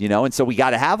goes, and so we got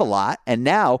to have a lot. And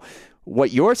now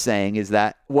what you're saying is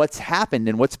that what's happened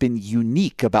and what's been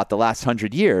unique about the last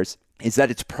 100 years is that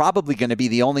it's probably going to be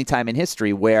the only time in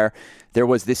history where there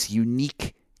was this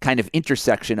unique kind of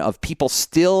intersection of people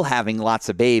still having lots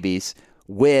of babies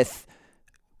with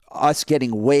us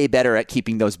getting way better at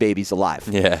keeping those babies alive.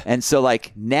 Yeah. And so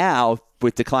like now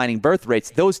with declining birth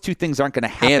rates, those two things aren't going to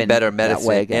happen and better medicine, that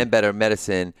way again. And better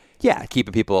medicine,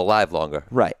 keeping people alive longer.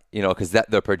 Right. Because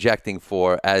that they're projecting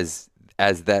for as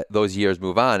those years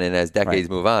move on and as decades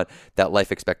move on, that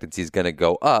life expectancy is going to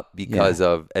go up because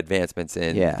of advancements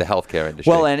in the healthcare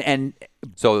industry. Well, and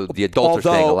so the adults are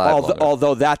staying alive longer.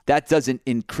 Although that doesn't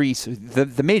increase,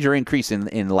 the major increase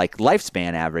in like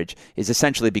lifespan average is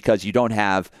essentially because you don't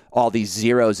have all these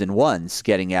zeros and ones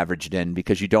getting averaged in,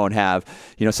 because you don't have,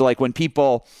 so like when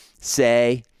people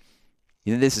say,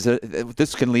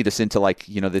 this can lead us into like,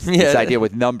 this idea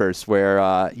with numbers where,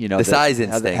 the size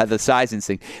instinct. Have the size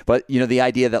instinct. But, the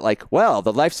idea that like, well,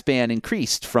 the lifespan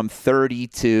increased from 30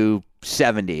 to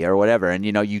 70 or whatever. And,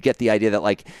 you get the idea that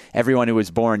like everyone who was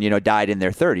born, died in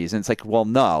their 30s. And it's like, well,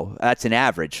 no, that's an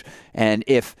average. And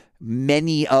if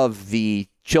many of the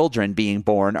children being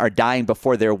born are dying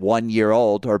before they're 1 year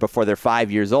old or before they're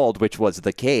 5 years old, which was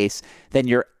the case, then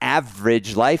your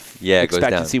average life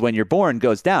expectancy when you're born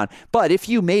goes down. But if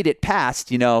you made it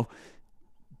past,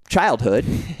 childhood,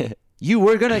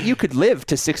 you could live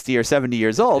to 60 or 70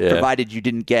 years old, provided you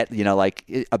didn't get, like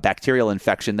a bacterial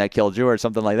infection that killed you or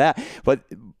something like that. But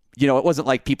it wasn't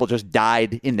like people just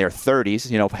died in their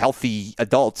 30s, healthy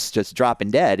adults just dropping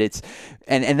dead.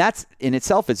 And that's in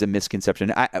itself is a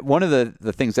misconception. One of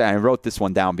the things that I wrote this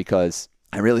one down because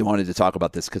I really wanted to talk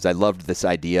about this because I loved this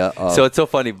idea of... So it's so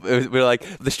funny. We're like,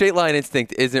 the straight line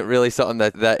instinct isn't really something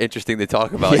that interesting to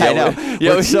talk about. Yeah, I know.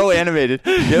 We're so animated.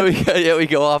 we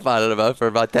go off on it for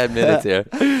about 10 minutes here.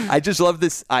 I just love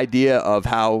this idea of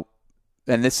how...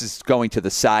 And this is going to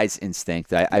the size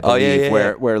instinct, I believe,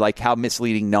 where like how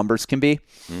misleading numbers can be.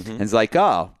 Mm-hmm. And it's like,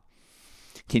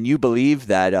 can you believe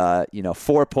that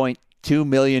 4.2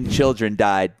 million children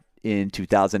died in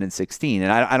 2016?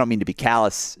 And I don't mean to be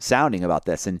callous sounding about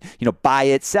this. And by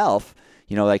itself,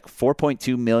 like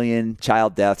 4.2 million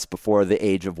child deaths before the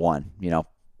age of 1.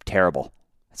 Terrible.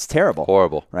 It's terrible.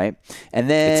 Horrible. Right? And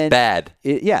then it's bad.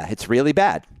 It's really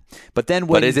bad. But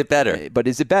is it better?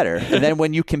 And then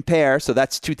when you compare, so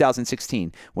that's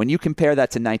 2016. When you compare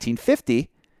that to 1950,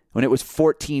 when it was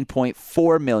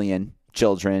 14.4 million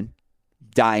children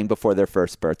dying before their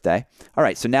first birthday. All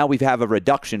right, so now we have a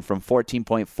reduction from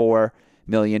 14.4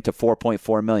 million to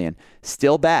 4.4 million.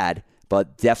 Still bad,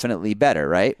 but definitely better,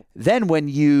 right? Then when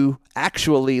you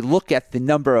actually look at the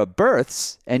number of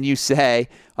births and you say,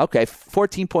 okay,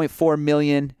 14.4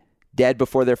 million dead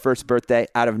before their first birthday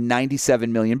out of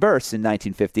 97 million births in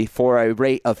 1950 for a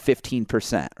rate of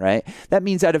 15%, right? That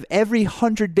means out of every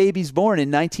 100 babies born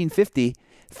in 1950,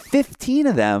 15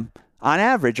 of them on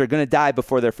average are going to die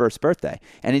before their first birthday.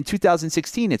 And in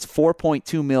 2016, it's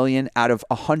 4.2 million out of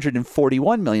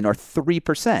 141 million, or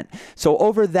 3%. So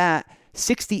over that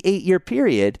 68-year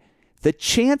period, the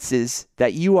chances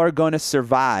that you are going to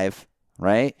survive,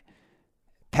 right,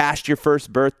 past your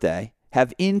first birthday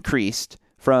have increased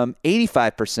from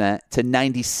 85% to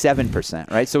 97%,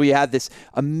 right? So we have this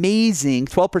amazing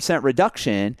 12%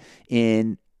 reduction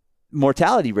in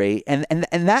mortality rate, and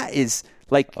that is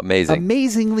like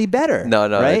amazingly better. No,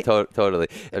 right? Totally.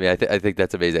 I mean, I think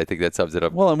that's amazing. I think that sums it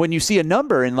up. Well, and when you see a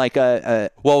number in like well,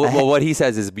 what he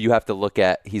says is you have to look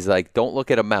at. He's like, don't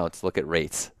look at amounts, look at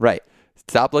rates. Right.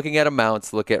 Stop looking at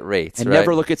amounts, look at rates. And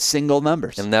never look at single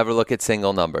numbers. And never look at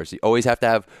single numbers. You always have to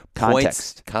have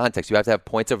context. You have to have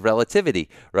points of relativity,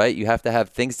 right? You have to have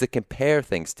things to compare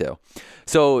things to.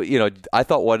 So, I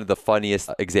thought one of the funniest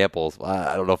examples,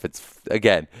 I don't know if it's,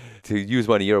 again, to use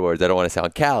one of your words, I don't want to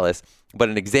sound callous, but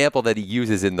an example that he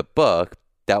uses in the book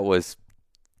that was,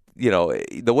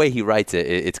 the way he writes it,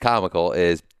 it's comical,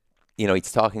 is,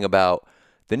 he's talking about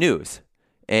the news.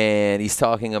 And he's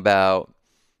talking about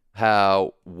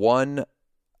how 1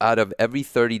 out of every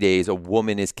 30 days a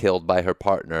woman is killed by her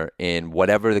partner in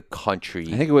whatever the country.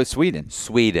 I think it was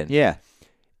Sweden. Yeah.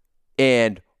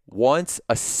 And once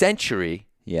a century,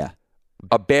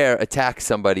 a bear attacks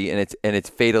somebody and it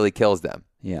fatally kills them.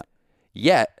 Yeah.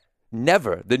 Yet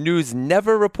the news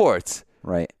never reports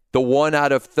the 1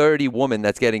 out of 30 woman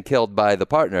that's getting killed by the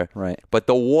partner. Right. But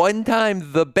the one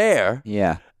time the bear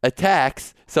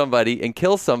attacks somebody and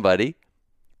kills somebody,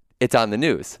 it's on the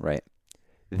news. Right.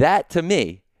 That, to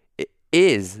me,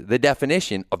 is the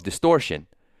definition of distortion.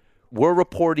 We're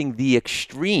reporting the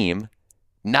extreme,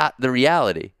 not the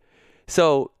reality.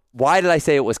 So why did I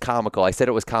say it was comical? I said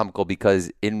it was comical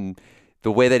because in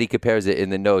the way that he compares it in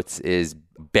the notes is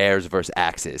bears versus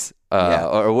axes, Yeah.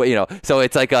 or So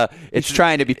it's like It's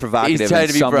trying to be provocative. He's trying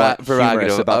to be somewhat provocative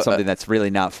humorous about something that's really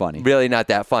not funny. really not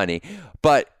that funny.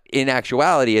 But in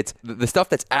actuality, it's the stuff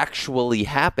that's actually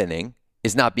happening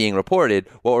is not being reported.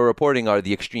 What we're reporting are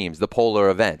the extremes, the polar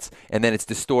events, and then it's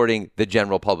distorting the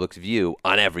general public's view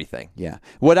on everything. Yeah.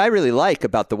 What I really like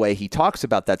about the way he talks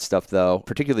about that stuff, though,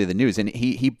 particularly the news, and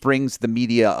he brings the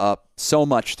media up so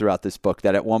much throughout this book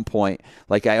that at one point,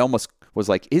 like, I almost was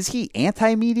like, is he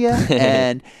anti-media?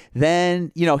 And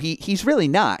then, he's really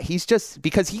not. He's just,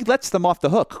 because he lets them off the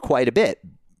hook quite a bit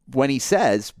when he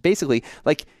says, basically,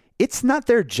 like, it's not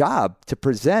their job to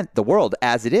present the world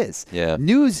as it is. Yeah.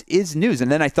 News is news.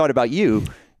 And then I thought about you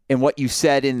and what you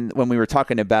said when we were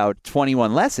talking about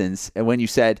 21 Lessons, and when you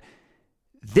said,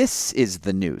 this is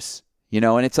the news,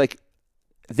 and it's like,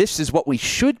 this is what we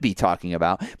should be talking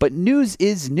about. But news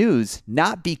is news,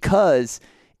 not because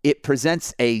it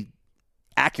presents a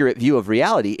accurate view of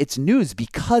reality. It's news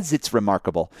because it's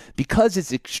remarkable, because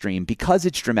it's extreme, because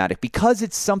it's dramatic, because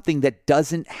it's something that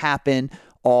doesn't happen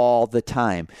all the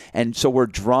time. And so we're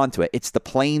drawn to it. It's the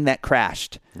plane that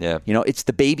crashed. Yeah. It's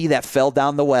the baby that fell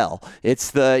down the well. It's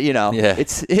the, Yeah.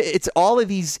 it's all of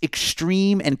these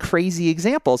extreme and crazy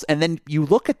examples. And then you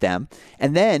look at them,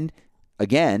 and then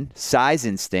again, size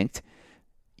instinct,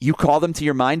 you call them to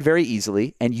your mind very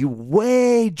easily, and you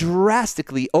way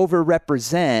drastically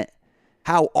overrepresent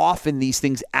how often these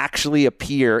things actually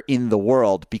appear in the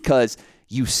world because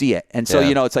you see it. And so,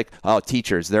 it's like, oh,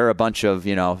 teachers, they're a bunch of,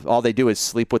 all they do is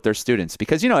sleep with their students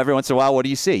because, every once in a while, what do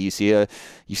you see? You see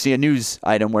a news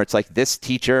item where it's like this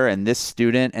teacher and this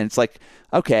student. And it's like,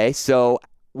 okay, so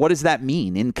what does that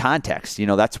mean in context?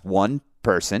 That's one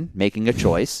person making a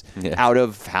choice out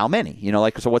of how many,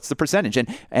 so what's the percentage?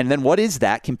 And then what is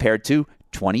that compared to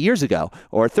 20 years ago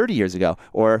or 30 years ago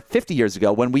or 50 years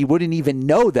ago when we wouldn't even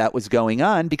know that was going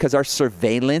on because our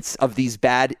surveillance of these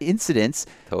bad incidents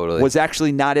was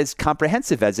actually not as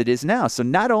comprehensive as it is now. So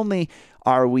not only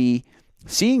are we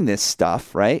seeing this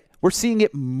stuff, right? We're seeing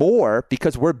it more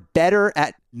because we're better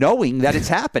at knowing that it's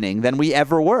happening than we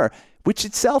ever were, which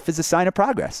itself is a sign of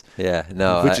progress. Yeah,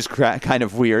 no. Which is kind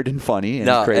of weird and funny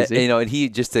and crazy. And he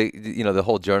just, the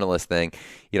whole journalist thing,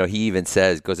 he even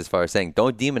goes as far as saying,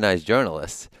 don't demonize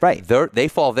journalists. Right. They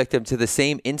fall victim to the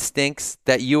same instincts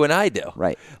that you and I do.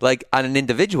 Right. Like on an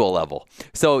individual level.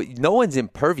 So no one's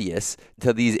impervious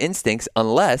to these instincts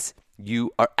unless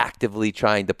you are actively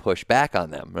trying to push back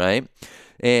on them, right?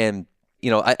 And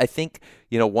I think,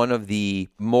 one of the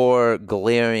more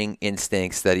glaring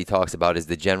instincts that he talks about is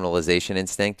the generalization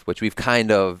instinct, which which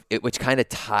kind of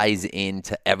ties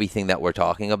into everything that we're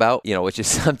talking about, which is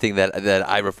something that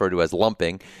I refer to as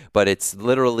lumping, but it's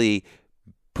literally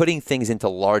putting things into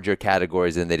larger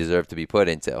categories than they deserve to be put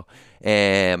into.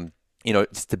 And,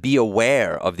 it's to be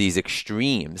aware of these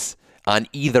extremes on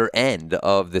either end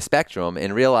of the spectrum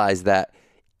and realize that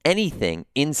anything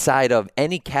inside of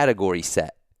any category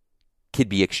set could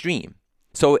be extreme.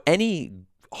 So any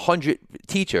 100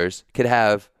 teachers could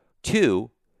have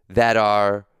 2 that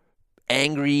are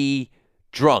angry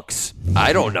drunks.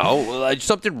 I don't know, like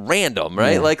something random,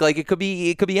 right? Yeah. Like it could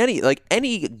be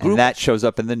any group, and that shows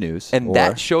up in the news.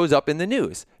 that shows up in the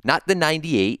news. Not the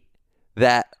 98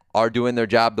 that are doing their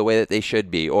job the way that they should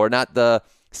be, or not the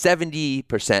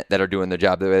 70% that are doing their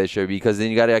job the way they should be, because then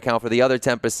you got to account for the other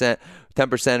 10%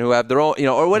 who have their own,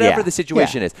 or whatever the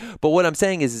situation is. But what I'm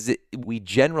saying is that we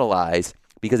generalize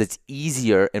because it's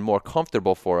easier and more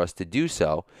comfortable for us to do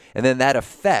so. And then that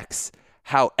affects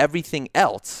how everything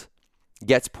else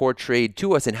gets portrayed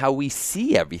to us and how we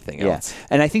see everything else.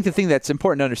 And I think the thing that's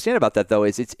important to understand about that, though,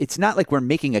 is it's not like we're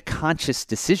making a conscious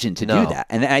decision to do that.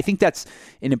 And I think that's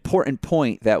an important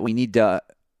point that we need to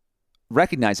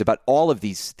recognize about all of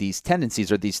these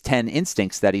tendencies or these 10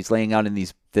 instincts that he's laying out in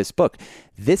this book.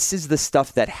 This is the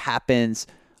stuff that happens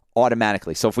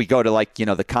automatically. So if we go to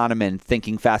the Kahneman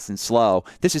thinking fast and slow,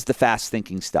 this is the fast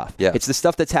thinking stuff. Yeah. It's the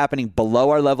stuff that's happening below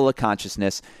our level of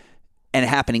consciousness and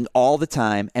happening all the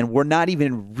time, and we're not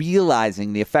even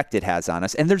realizing the effect it has on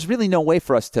us. And there's really no way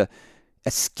for us to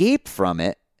escape from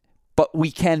it, but we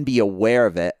can be aware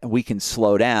of it. We can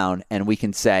slow down and we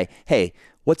can say, hey,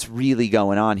 what's really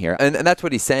going on here? And that's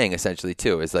what he's saying essentially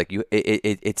too, is like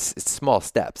it's small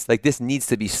steps. Like this needs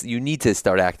to be, you need to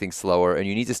start acting slower, and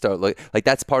you need to start like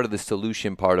that's part of the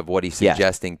solution part of what he's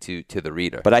suggesting to the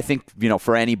reader. But I think,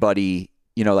 for anybody,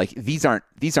 these aren't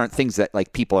things that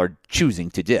like people are choosing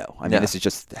to do. I mean, this is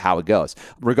just how it goes.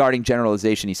 Regarding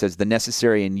generalization, he says the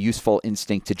necessary and useful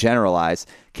instinct to generalize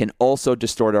can also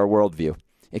distort our worldview.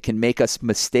 It can make us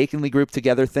mistakenly group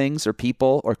together things or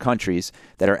people or countries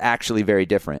that are actually very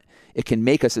different. It can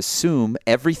make us assume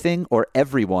everything or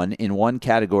everyone in one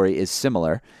category is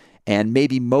similar. And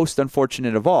maybe most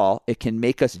unfortunate of all, it can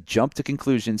make us jump to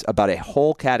conclusions about a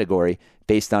whole category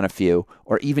based on a few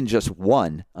or even just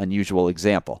one unusual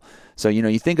example. So,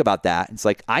 you think about that. It's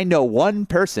like, I know one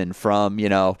person from,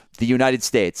 the United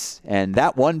States, and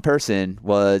that one person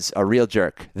was a real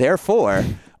jerk. Therefore,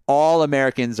 all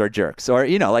Americans are jerks. Or,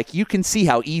 you can see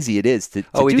how easy it is to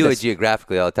we do this. it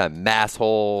geographically all the time.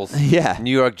 Massholes. Yeah.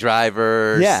 New York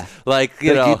drivers. Yeah.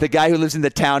 The guy who lives in the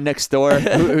town next door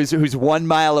who's 1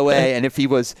 mile away, and if he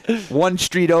was one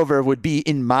street over would be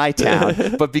in my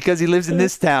town. But because he lives in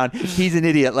this town, he's an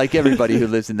idiot like everybody who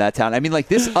lives in that town. I mean, like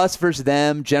this us versus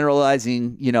them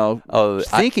generalizing,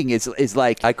 thinking is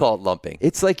like... I call it lumping.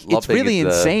 It's like, lumping, it's really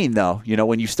insane though,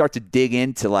 when you start to dig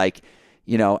into like...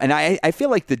 and I feel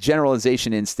like the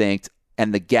generalization instinct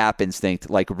and the gap instinct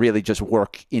like really just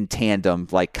work in tandem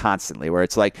like constantly, where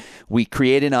it's like we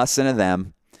create an us and a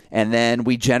them, and then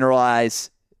we generalize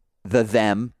the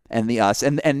them and the us.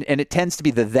 And it tends to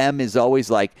be the them is always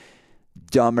like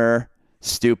dumber,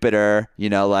 stupider,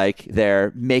 like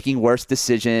they're making worse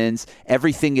decisions.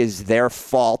 Everything is their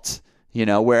fault,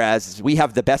 whereas we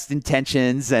have the best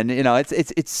intentions. And,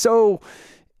 it's so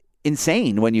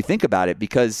insane when you think about it,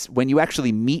 because when you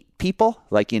actually meet people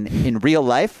like in real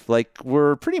life, like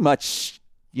we're pretty much,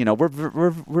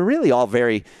 we're really all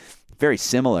very, very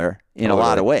similar in a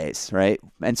lot of ways, right?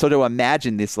 And so to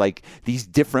imagine this, like these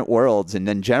different worlds and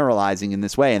then generalizing in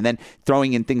this way and then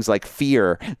throwing in things like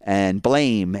fear and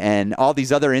blame and all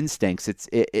these other instincts,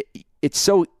 it's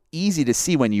so easy to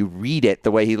see when you read it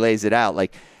the way he lays it out,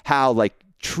 like how like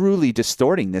truly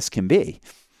distorting this can be.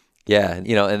 Yeah,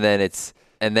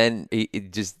 and then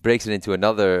it just breaks it into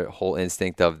another whole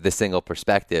instinct of the single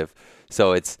perspective.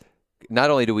 So it's not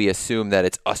only do we assume that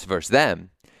it's us versus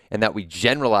them and that we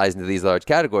generalize into these large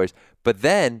categories, but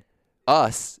then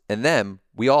us and them,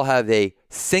 we all have a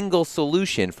single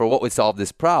solution for what would solve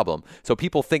this problem. So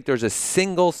people think there's a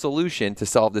single solution to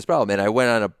solve this problem. And I went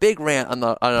on a big rant on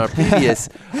our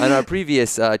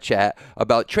previous chat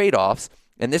about trade-offs,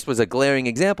 and this was a glaring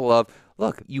example of,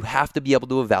 look, you have to be able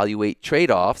to evaluate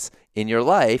trade-offs in your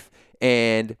life,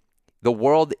 and the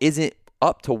world isn't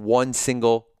up to one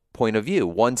single point of view,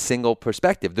 one single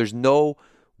perspective. There's no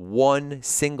one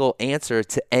single answer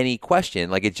to any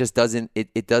question. Like it just doesn't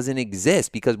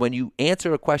exist, because when you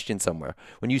answer a question somewhere,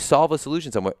 when you solve a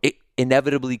solution somewhere, it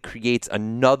inevitably creates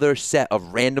another set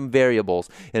of random variables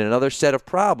and another set of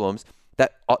problems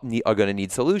that are going to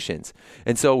need solutions.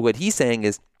 And so what he's saying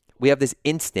is we have this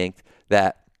instinct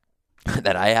that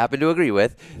I happen to agree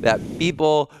with, that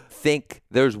people think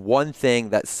there's one thing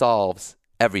that solves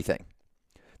everything.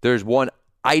 There's one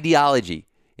ideology.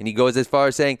 And he goes as far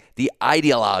as saying the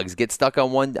ideologues get stuck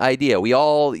on one idea. We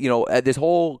all, this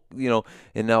whole,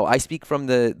 and now I speak from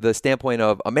the standpoint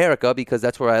of America because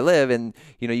that's where I live. And,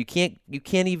 you can't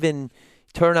even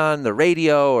turn on the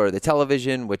radio or the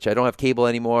television, which I don't have cable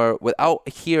anymore, without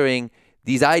hearing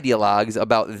these ideologues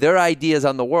about their ideas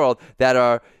on the world that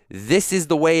are, this is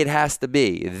the way it has to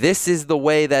be. This is the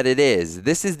way that it is.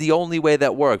 This is the only way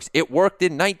that works. It worked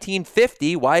in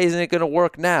 1950. Why isn't it going to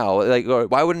work now? Or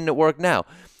why wouldn't it work now?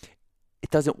 It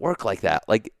doesn't work like that.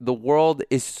 Like the world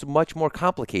is much more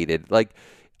complicated, like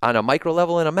on a micro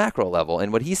level and a macro level.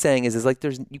 And what he's saying is like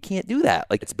you can't do that.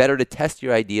 Like it's better to test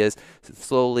your ideas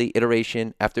slowly,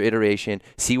 iteration after iteration,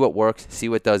 see what works, see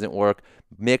what doesn't work,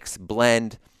 mix,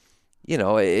 blend.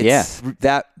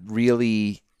 That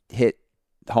really hit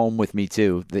home with me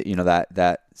too.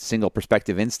 That single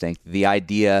perspective instinct, the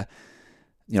idea.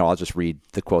 I'll just read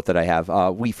the quote that I have.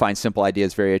 We find simple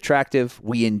ideas very attractive.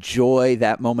 We enjoy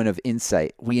that moment of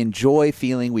insight. We enjoy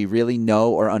feeling we really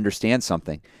know or understand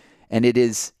something. And it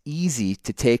is easy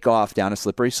to take off down a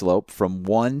slippery slope from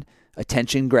one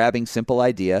attention-grabbing simple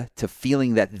idea to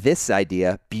feeling that this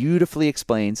idea beautifully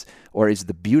explains or is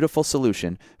the beautiful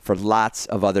solution for lots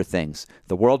of other things.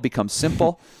 The world becomes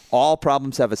simple. All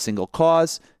problems have a single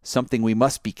cause, something we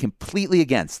must be completely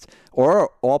against.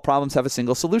 Or all problems have a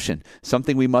single solution,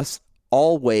 something we must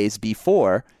always be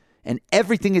for. And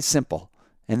everything is simple.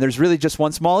 And there's really just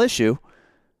one small issue.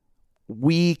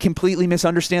 We completely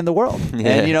misunderstand the world.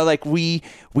 Yeah. And,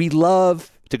 we love...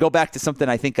 To go back to something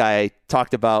I think I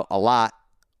talked about a lot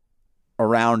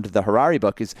around the Harari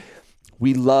book is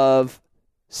we love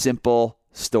simple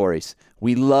stories.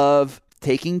 We love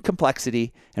taking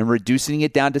complexity and reducing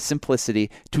it down to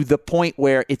simplicity to the point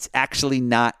where it's actually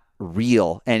not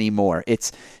real anymore.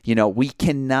 It's, we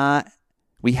cannot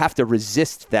We have to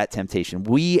resist that temptation.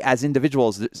 We as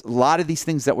individuals, a lot of these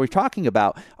things that we're talking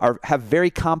about have very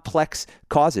complex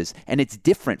causes, and it's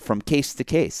different from case to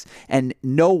case. And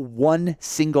no one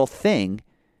single thing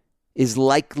is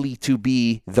likely to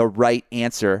be the right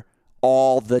answer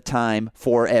all the time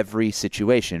for every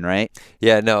situation, right?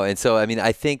 Yeah, no. And so, I mean,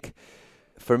 I think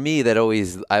for me, I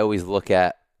always look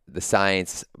at the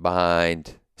science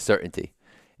behind certainty.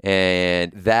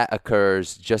 And that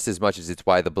occurs just as much as it's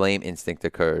why the blame instinct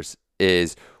occurs,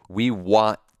 is we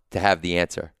want to have the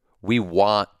answer. We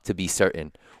want to be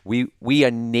certain. We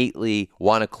innately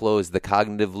want to close the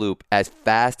cognitive loop as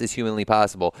fast as humanly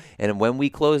possible. And when we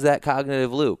close that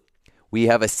cognitive loop, we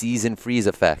have a seize and freeze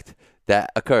effect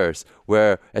that occurs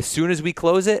where as soon as we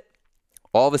close it,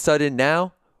 all of a sudden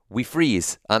now we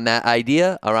freeze on that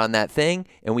idea or on that thing,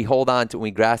 and we hold on to it and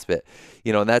we grasp it.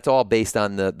 And that's all based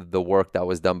on the work that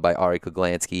was done by Ari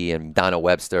Kuglansky and Donna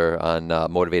Webster on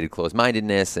motivated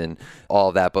closed-mindedness and all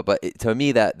of that. But to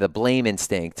me, that the blame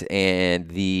instinct and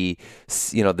the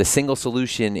single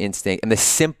solution instinct and the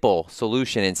simple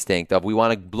solution instinct of we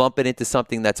want to lump it into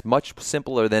something that's much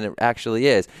simpler than it actually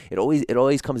is. It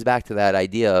always comes back to that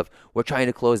idea of we're trying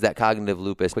to close that cognitive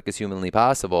loop as quick as humanly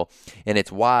possible, and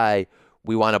it's why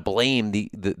we want to blame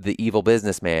the evil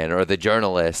businessman or the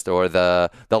journalist or the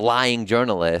lying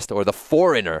journalist or the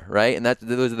foreigner, right? And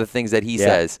those are the things that he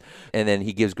says. And then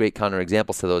he gives great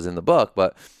counterexamples to those in the book.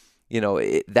 But,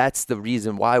 that's the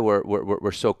reason why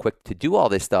we're so quick to do all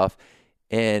this stuff.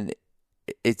 And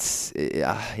it's,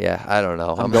 I don't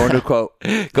know. I'm going to a quote.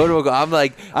 Go to a quote. I'm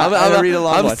like, I'm read a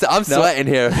long one. I'm sweating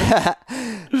here.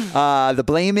 The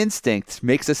blame instinct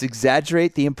makes us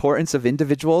exaggerate the importance of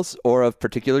individuals or of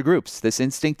particular groups. This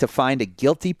instinct to find a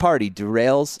guilty party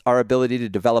derails our ability to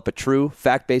develop a true,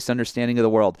 fact-based understanding of the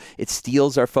world. It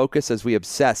steals our focus as we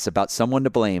obsess about someone to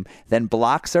blame, then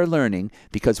blocks our learning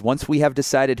because once we have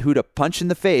decided who to punch in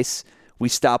the face, we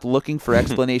stop looking for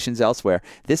explanations elsewhere.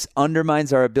 This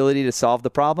undermines our ability to solve the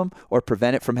problem or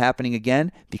prevent it from happening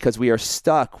again because we are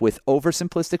stuck with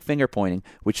oversimplistic finger pointing,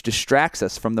 which distracts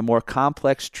us from the more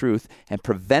complex truth and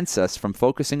prevents us from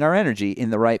focusing our energy in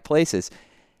the right places.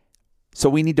 So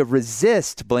we need to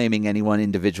resist blaming any one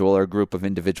individual or group of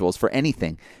individuals for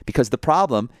anything, because the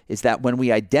problem is that when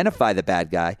we identify the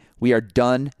bad guy, we are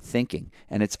done thinking.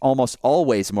 And it's almost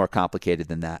always more complicated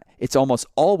than that. It's almost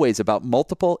always about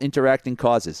multiple interacting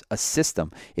causes, a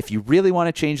system. If you really want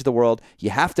to change the world, you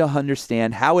have to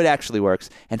understand how it actually works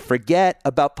and forget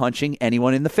about punching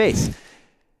anyone in the face.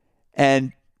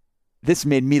 And this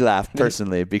made me laugh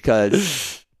personally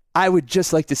because I would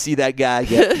just like to see that guy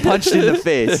get punched in the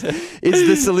face is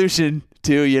the solution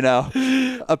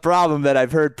to, a problem that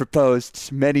I've heard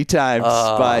proposed many times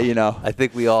by, I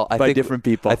think we all, different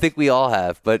people. I think we all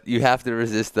have, but you have to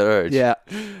resist the urge. Yeah.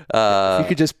 If you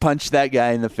could just punch that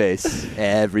guy in the face,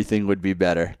 everything would be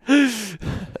better.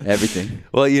 Everything.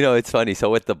 Well, it's funny. So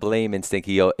with the blame instinct,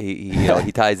 he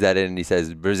ties that in and he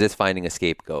says, resist finding a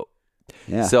scapegoat.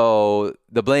 Yeah. So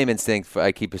the blame instinct,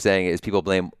 I keep saying, is people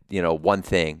blame, one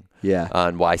thing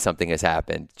on why something has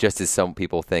happened. Just as some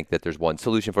people think that there's one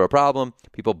solution for a problem,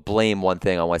 people blame one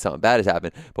thing on why something bad has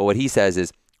happened. But what he says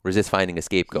is resist finding a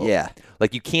scapegoat. Yeah.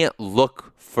 Like you can't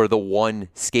look for the one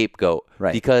scapegoat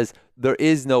because there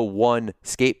is no one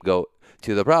scapegoat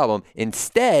to the problem.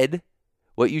 Instead,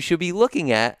 what you should be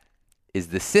looking at is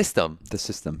the system. The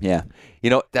system, yeah.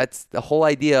 That's the whole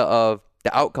idea of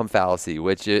the outcome fallacy,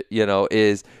 which,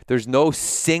 is there's no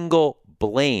single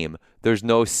blame. There's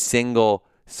no single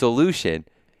solution.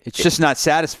 It's just not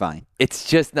satisfying. It's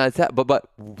just not but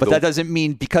that doesn't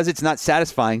mean because it's not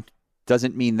satisfying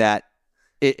doesn't mean that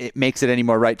it makes it any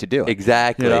more right to do it.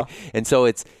 Exactly. And so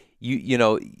it's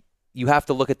you have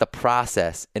to look at the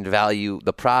process and value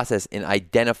the process and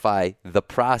identify the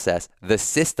process, the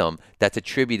system that's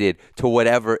attributed to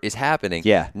whatever is happening.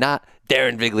 Yeah. Not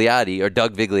Darren Vigliotti or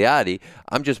Doug Vigliotti.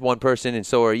 I'm just one person and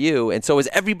so are you. And so is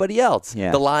everybody else.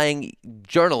 Yeah. The lying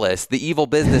journalist, the evil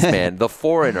businessman, the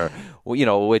foreigner,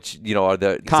 which, are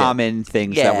the common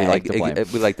things that we like to blame.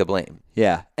 We like to blame.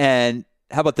 Yeah. And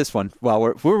how about this one?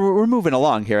 Well, we're moving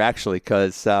along here actually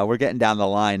because we're getting down the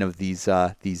line of these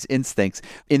instincts.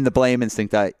 In the blame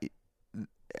instinct, I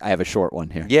have a short one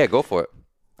here. Yeah, go for it.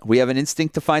 We have an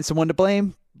instinct to find someone to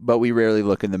blame, but we rarely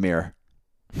look in the mirror.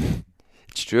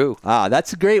 It's true.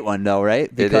 That's a great one though,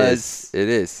 right? Because it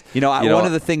is. One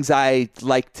of the things I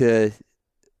like to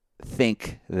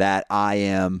think that I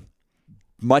am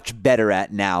much better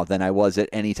at now than I was at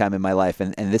any time in my life,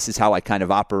 and this is how I kind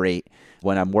of operate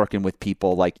when I'm working with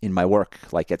people, like in my work,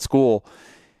 like at school.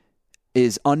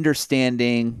 is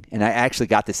understanding, and I actually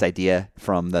got this idea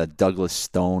from the Douglas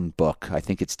Stone book. I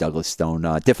think it's Douglas Stone,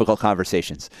 Difficult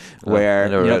Conversations,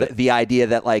 where the idea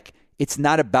that like it's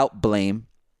not about blame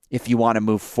if you want to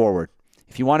move forward.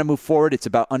 If you want to move forward, it's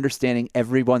about understanding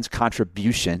everyone's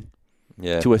contribution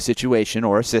to a situation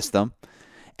or a system.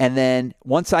 And then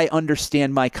once I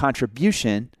understand my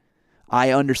contribution,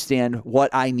 I understand what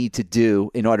I need to do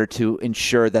in order to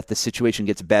ensure that the situation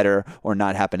gets better or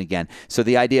not happen again. So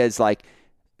the idea is like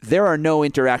there are no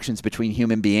interactions between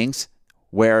human beings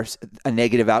where a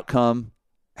negative outcome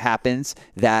happens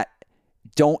that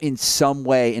don't in some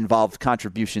way involve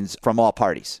contributions from all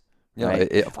parties. Yeah,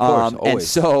 right? Of course, always. And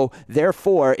so,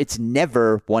 therefore, it's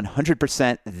never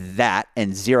 100% that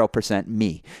and 0%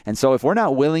 me. And so if we're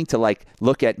not willing to like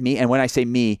look at me, and when I say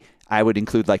me, I would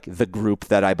include like the group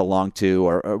that I belong to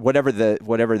or whatever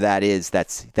that is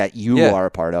that you are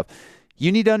a part of.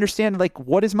 You need to understand like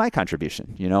what is my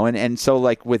contribution, you know? And so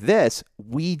like with this,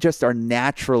 we just are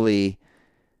naturally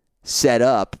set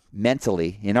up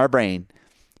mentally in our brain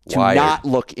to not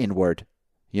look inward.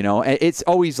 You know, it's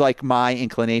always like my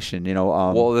inclination, you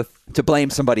know, to blame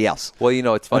somebody else. Well, you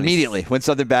know, it's funny. Immediately when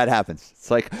something bad happens.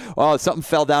 It's like, oh, something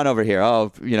fell down over here.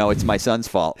 Oh, you know, it's my son's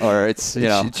fault. Or it's, you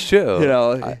know. It's true. You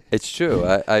know. It's true.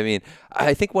 I mean,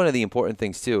 I think one of the important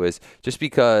things, too, is just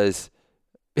because,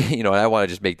 you know, and I want to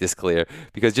just make this clear,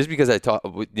 because just because I talk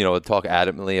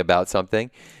adamantly about something,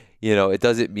 you know, it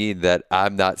doesn't mean that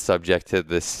I'm not subject to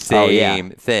the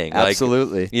same thing.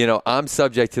 Absolutely. Like, you know, I'm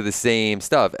subject to the same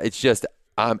stuff. It's just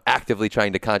I'm actively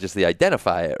trying to consciously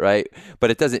identify it, right? But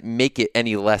it doesn't make it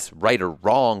any less right or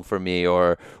wrong for me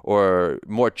or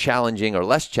more challenging or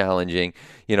less challenging,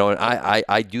 you know, and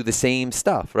I do the same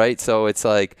stuff, right? So it's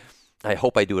like, I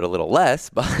hope I do it a little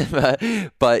less, but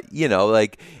you know,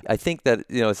 like, I think that,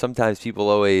 you know, sometimes people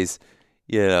always,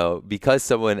 you know, because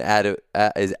someone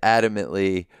is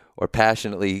adamantly or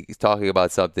passionately talking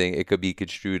about something, it could be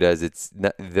construed as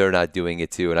they're not doing it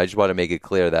too. And I just want to make it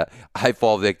clear that I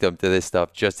fall victim to this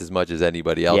stuff just as much as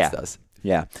anybody else does.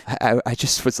 Yeah. I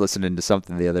just was listening to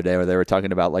something the other day where they were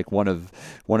talking about like one of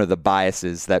the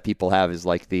biases that people have is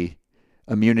like the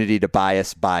immunity to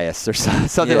bias or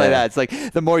something like that. It's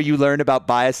like the more you learn about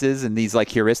biases and these like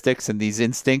heuristics and these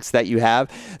instincts that you have,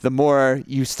 the more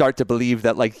you start to believe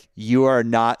that like you are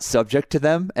not subject to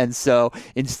them. And so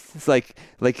it's like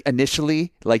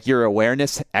initially like your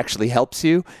awareness actually helps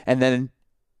you, and then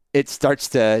it starts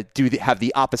to have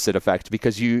the opposite effect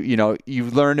because you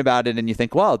learn about it and you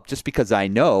think, well, just because I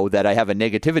know that I have a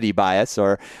negativity bias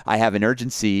or I have an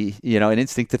urgency, you know, an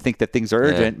instinct to think that things are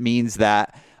urgent means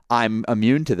that I'm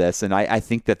immune to this. And I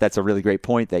think that that's a really great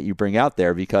point that you bring out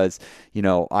there because, you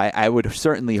know, I would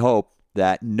certainly hope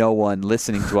that no one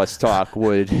listening to us talk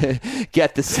would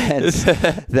get the sense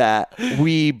that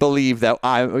we believe that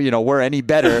we're any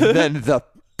better than the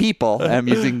people. I'm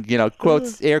using, you know,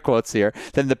 air quotes here,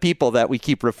 than the people that we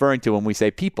keep referring to when we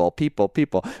say people.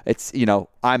 It's, you know,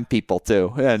 I'm people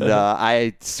too. And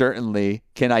I certainly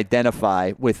can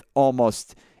identify with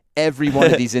almost every one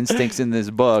of these instincts in this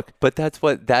book. But that's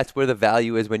where the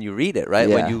value is when you read it, right?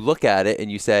 Yeah. When you look at it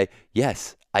and you say,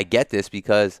 yes, I get this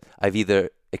because I've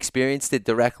either experienced it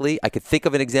directly. I could think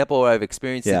of an example where I've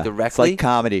experienced it directly. It's like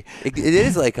comedy. It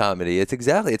is like comedy. It's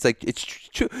like, it's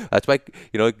true. That's why,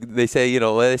 you know, they say,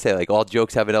 like all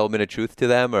jokes have an element of truth to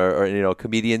them or you know,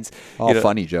 comedians. All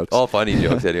funny jokes. All funny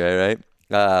jokes anyway, right?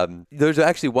 There's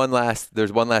actually one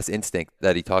last instinct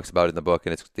that he talks about in the book,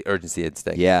 and it's the urgency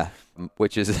instinct. Yeah.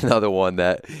 Which is another one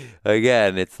that,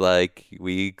 again, it's like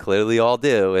we clearly all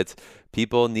do. It's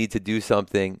people need to do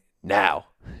something now.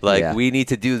 Like we need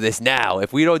to do this now.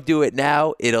 If we don't do it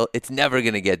now, it's never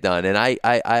going to get done. And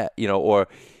I you know, or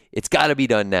it's got to be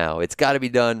done now. It's got to be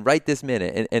done right this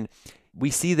minute. And we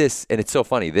see this, and it's so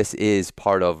funny. This is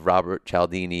part of Robert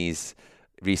Cialdini's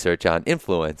research on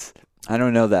influence. I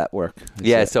don't know that work.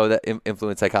 So that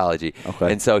influence psychology.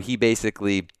 Okay. And so he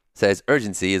basically says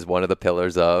urgency is one of the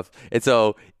pillars of. And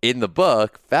so in the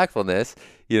book, Factfulness,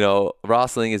 you know,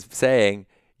 Rosling is saying,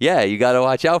 yeah, you got to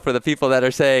watch out for the people that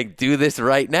are saying, do this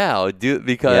right now,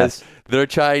 because they're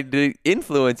trying to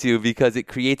influence you because it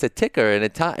creates a ticker and a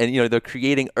time, and, you know, they're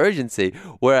creating urgency.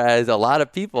 Whereas a lot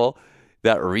of people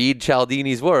that read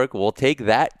Cialdini's work will take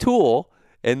that tool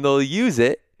and they'll use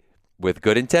it with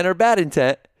good intent or bad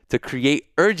intent to create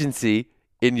urgency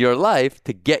in your life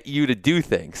to get you to do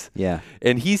things. Yeah.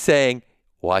 And he's saying,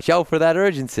 watch out for that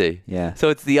urgency. Yeah. So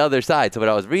it's the other side. So when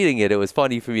I was reading it, it was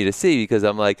funny for me to see because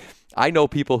I'm like, I know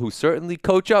people who certainly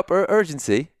coach up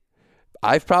urgency.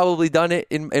 I've probably done it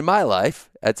in my life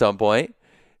at some point,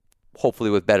 hopefully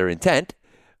with better intent.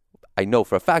 I know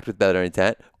for a fact with better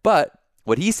intent. But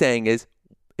what he's saying is,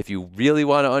 if you really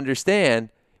want to understand,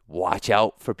 watch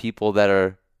out for people that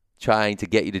are trying to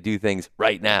get you to do things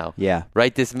right now,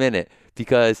 right this minute,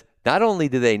 because not only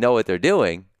do they know what they're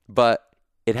doing, but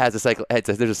it has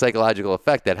there's a psychological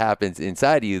effect that happens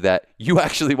inside of you that you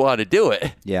actually want to do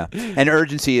it. Yeah. And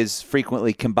urgency is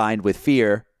frequently combined with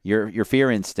fear. Your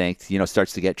fear instinct,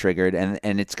 starts to get triggered,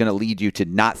 and it's going to lead you to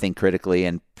not think critically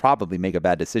and probably make a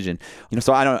bad decision.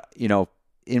 So I don't,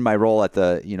 in my role at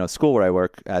the, school where I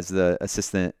work as the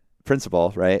assistant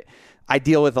principal, right? I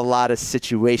deal with a lot of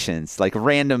situations, like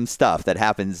random stuff that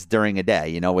happens during a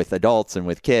day, with adults and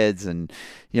with kids and,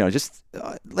 just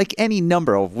like any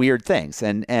number of weird things.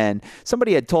 And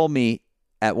somebody had told me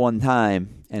at one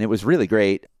time, and it was really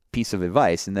great piece of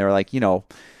advice. And they were like,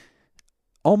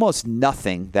 almost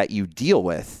nothing that you deal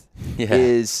with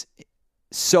is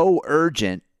so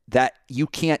urgent that you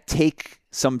can't take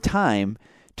some time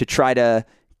to try to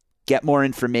get more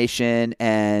information.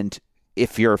 And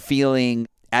if you're feeling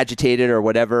agitated or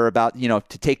whatever about,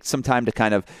 to take some time to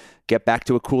kind of get back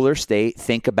to a cooler state,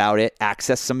 think about it,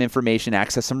 access some information,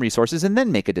 access some resources, and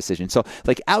then make a decision. So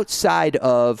like outside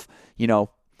of,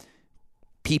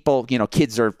 people,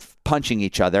 kids are punching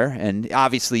each other, and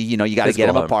obviously, you got to get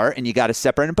them apart and you got to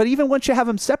separate them. But even once you have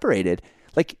them separated,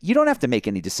 like you don't have to make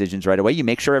any decisions right away. You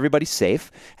make sure everybody's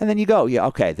safe, and then you go,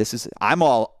 okay, I'm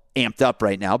all amped up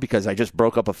right now because I just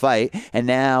broke up a fight, and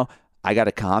now I got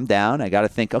to calm down. I got to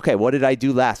think, okay, what did I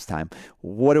do last time?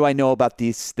 What do I know about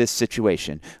this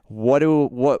situation? What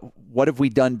have we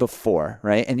done before,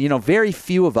 right? And very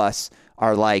few of us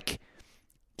are like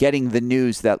getting the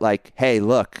news that like, hey,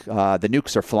 look, the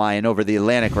nukes are flying over the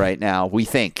Atlantic right now. We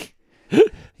think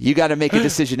you got to make a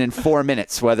decision in 4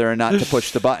 minutes whether or not to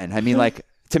push the button. I mean, like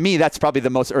to me, that's probably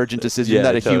the most urgent decision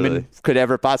that a human could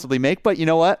ever possibly make. But you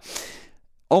know what?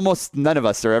 Almost none of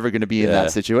us are ever going to be in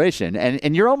that situation.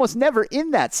 And you're almost never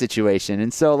in that situation.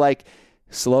 And so like,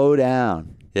 slow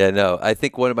down. Yeah, no, I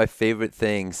think one of my favorite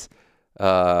things,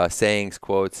 sayings,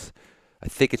 quotes, I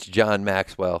think it's John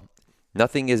Maxwell.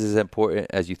 Nothing is as important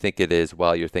as you think it is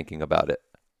while you're thinking about it.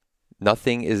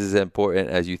 Nothing is as important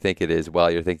as you think it is while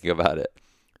you're thinking about it.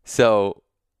 So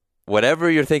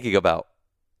whatever you're thinking about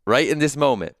right in this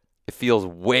moment, it feels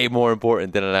way more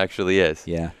important than it actually is.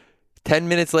 Yeah. 10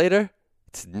 minutes later,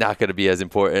 it's not going to be as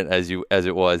important as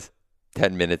it was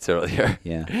 10 minutes earlier.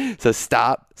 Yeah. So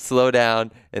stop, slow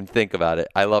down, and think about it.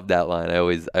 I love that line. I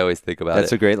always think about it.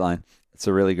 That's a great line. It's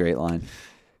a really great line.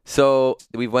 So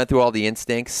we went through all the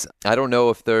instincts. I don't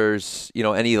know if there's,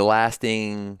 any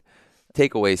lasting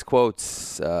takeaways,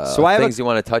 quotes, things you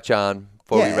want to touch on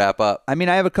before we wrap up. I mean,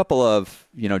 I have a couple of,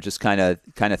 just kind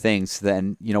of things.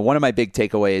 Then, one of my big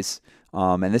takeaways,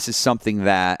 and this is something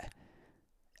that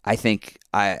I think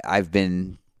I've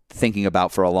been thinking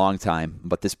about for a long time,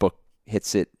 but this book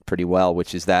hits it pretty well,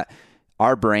 which is that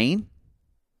our brain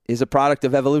is a product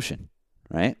of evolution,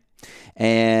 right?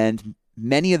 And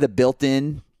many of the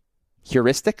built-in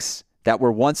heuristics that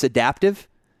were once adaptive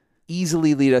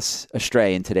easily lead us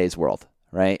astray in today's world,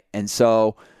 right? And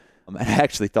so I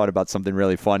actually thought about something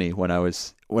really funny when I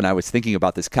was thinking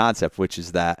about this concept, which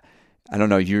is that, I don't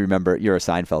know, you remember, you're a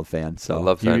Seinfeld fan, so I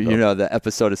love Seinfeld. You know the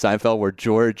episode of Seinfeld where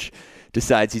George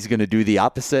decides he's going to do the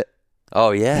opposite?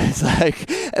 Oh, yeah. It's like,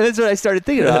 and that's what I started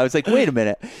thinking about. I was like, wait a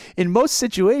minute. In most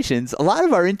situations, a lot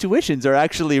of our intuitions are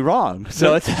actually wrong.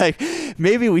 So it's like,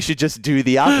 maybe we should just do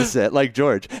the opposite, like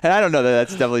George. And I don't know that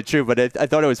that's definitely true, but I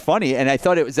thought it was funny. And I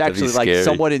thought it was actually like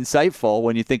somewhat insightful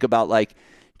when you think about like,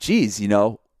 geez,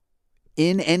 in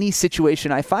any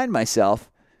situation I find myself,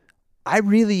 I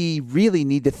really, really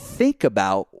need to think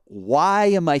about, why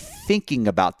am I thinking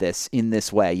about this in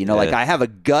this way? Like I have a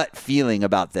gut feeling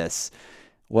about this.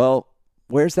 Well,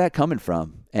 where's that coming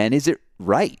from? And is it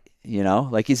right?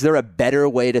 Like, is there a better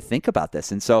way to think about this?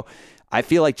 And so I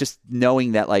feel like just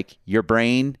knowing that like your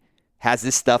brain has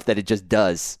this stuff that it just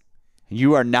does.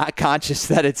 You are not conscious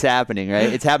that it's happening,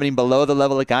 right? It's happening below the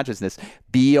level of consciousness.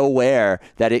 Be aware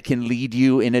that it can lead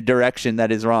you in a direction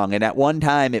that is wrong. And at one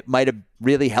time, it might have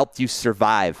really helped you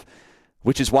survive,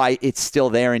 which is why it's still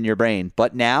there in your brain.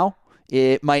 But now,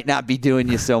 it might not be doing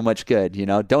you so much good.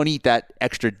 Don't eat that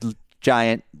extra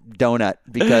giant donut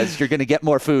because you're going to get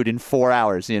more food in 4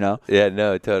 hours, Yeah,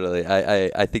 no, totally.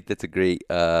 I think that's a great,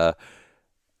 I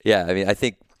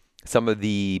think some of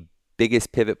the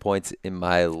biggest pivot points in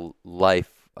my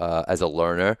life as a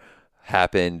learner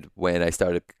happened when I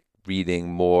started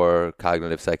reading more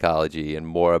cognitive psychology and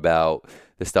more about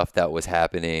the stuff that was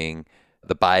happening,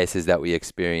 the biases that we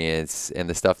experience, and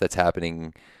the stuff that's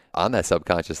happening on that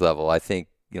subconscious level. I think,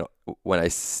 when I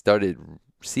started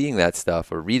seeing that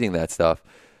stuff or reading that stuff,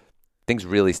 things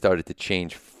really started to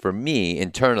change for me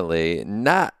internally,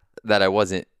 not that I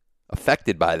wasn't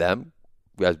affected by them,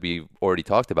 as we already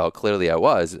talked about. Clearly I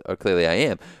was, or clearly I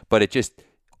am. But it just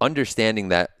understanding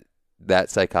that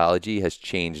psychology has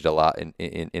changed a lot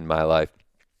in my life.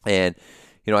 And,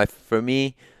 for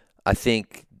me, I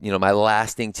think, my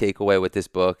lasting takeaway with this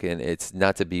book, and it's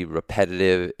not to be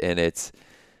repetitive, and it's,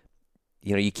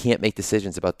 you can't make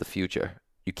decisions about the future.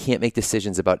 You can't make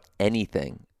decisions about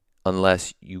anything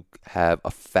unless you have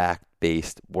a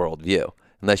fact-based worldview,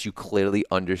 unless you clearly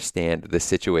understand the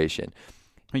situation.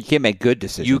 You can't make good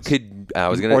decisions.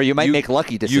 Or you might make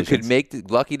lucky decisions. You could make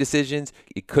lucky decisions.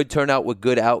 It could turn out with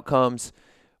good outcomes.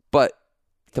 But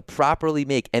to properly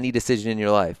make any decision in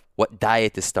your life, what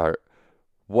diet to start,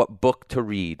 what book to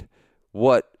read,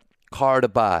 what car to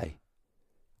buy,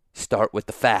 start with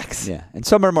the facts. Yeah, and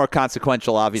some are more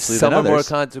consequential, obviously, than others. Some are more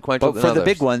consequential than others. But for the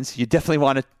big ones, you definitely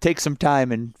want to take some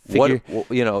time and figure. What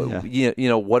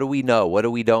do we know? What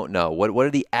do we don't know? What are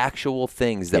the actual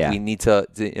things that we need to,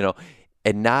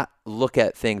 and not look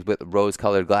at things with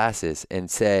rose-colored glasses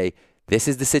and say, this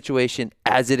is the situation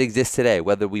as it exists today,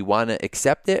 whether we want to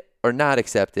accept it or not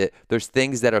accept it. There's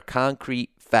things that are concrete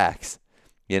facts.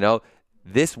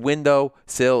 This window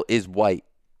sill is white.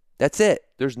 That's it.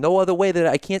 There's no other way that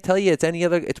I can't tell you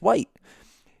it's white.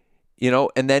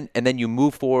 And then you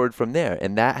move forward from there.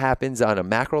 And that happens on a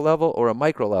macro level or a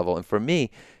micro level. And for me,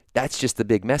 that's just the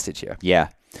big message here.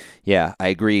 Yeah, I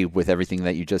agree with everything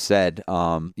that you just said.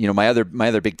 My other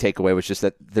big takeaway was just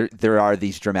that there are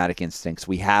these dramatic instincts.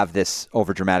 We have this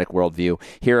overdramatic worldview.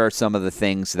 Here are some of the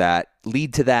things that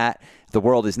lead to that. The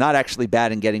world is not actually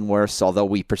bad and getting worse, although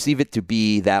we perceive it to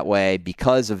be that way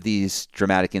because of these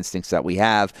dramatic instincts that we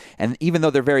have. And even though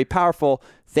they're very powerful,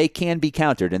 they can be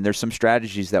countered, and there's some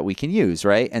strategies that we can use,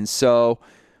 right? And so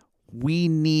we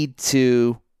need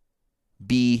to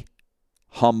be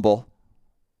humble,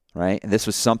 right? And this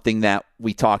was something that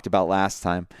we talked about last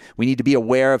time. We need to be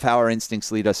aware of how our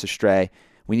instincts lead us astray.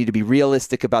 We need to be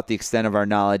realistic about the extent of our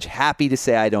knowledge, happy to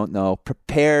say I don't know,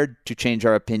 prepared to change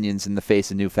our opinions in the face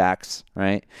of new facts,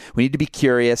 right? We need to be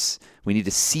curious. We need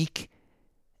to seek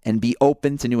and be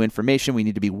open to new information. We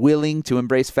need to be willing to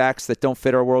embrace facts that don't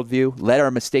fit our worldview. Let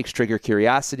our mistakes trigger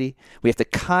curiosity. We have to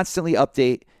constantly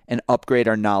update and upgrade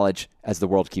our knowledge as the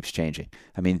world keeps changing.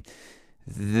 I mean,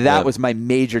 that was my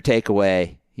major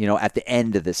takeaway, at the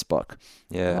end of this book.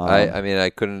 Yeah,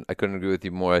 I couldn't agree with you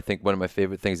more. I think one of my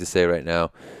favorite things to say right now,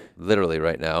 literally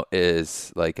right now,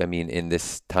 is in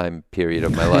this time period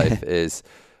of my life is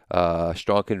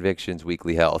strong convictions,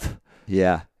 weakly held.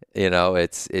 Yeah.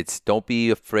 It's don't be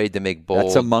afraid to make bold.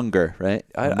 That's a Munger, right?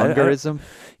 Mungerism?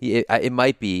 It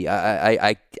might be.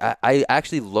 I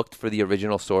actually looked for the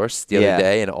original source the other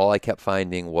day, and all I kept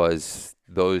finding was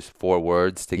those 4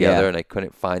 words together, and I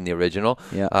couldn't find the original.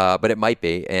 But it might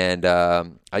be, and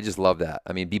I just love that.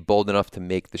 Be bold enough to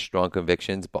make the strong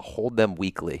convictions, but hold them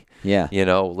weakly. Yeah.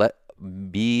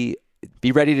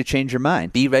 Be ready to change your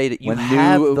mind. Be ready. You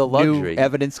have the luxury. New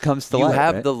evidence comes to light. You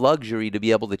have the luxury to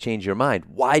be able to change your mind.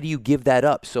 Why do you give that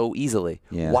up so easily?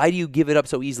 Yeah. Why do you give it up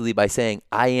so easily by saying,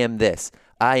 I am this,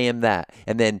 I am that,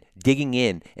 and then digging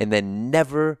in and then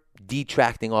never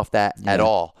detracting off that at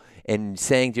all and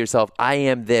saying to yourself, I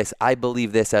am this, I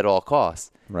believe this at all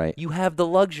costs. Right. You have the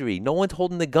luxury. No one's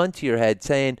holding the gun to your head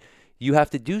saying you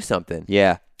have to do something.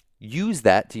 Yeah. Use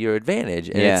that to your advantage.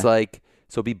 And it's like,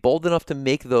 so be bold enough to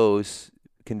make those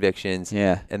convictions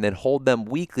and then hold them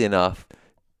weakly enough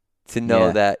to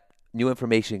know that new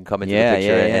information can come into the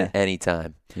picture at any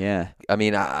time. Yeah.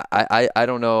 I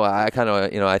don't know. I kind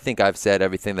of, I think I've said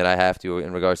everything that I have to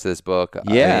in regards to this book.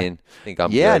 Yeah. I think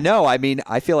I'm good. No,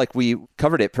 I feel like we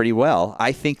covered it pretty well.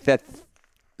 I think that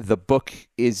the book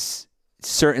is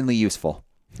certainly useful.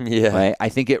 Yeah. Right? I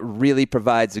think it really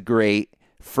provides a great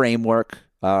framework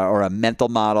or a mental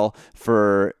model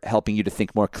for helping you to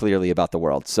think more clearly about the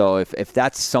world. So if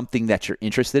that's something that you're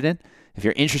interested in, if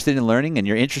you're interested in learning and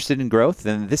you're interested in growth,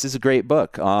 then this is a great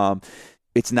book.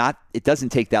 It doesn't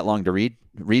take that long to read.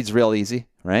 It reads real easy,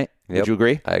 right? Yep. Would you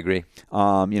agree? I agree.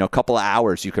 A couple of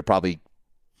hours, you could probably,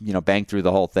 bang through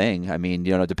the whole thing.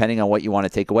 Depending on what you want to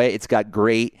take away, it's got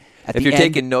great. If you're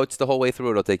taking notes the whole way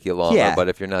through, it'll take you longer. Yeah. But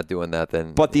if you're not doing that,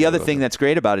 then. But the other thing that's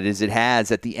great about it is it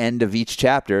has, at the end of each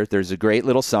chapter, there's a great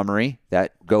little summary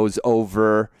that goes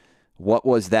over what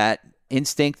was that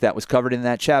instinct that was covered in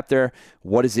that chapter,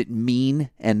 what does it mean,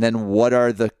 and then what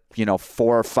are the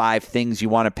 4 or 5 things you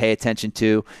want to pay attention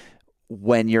to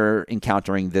when you're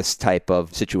encountering this type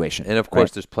of situation. And of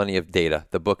course, there's plenty of data.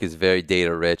 The book is very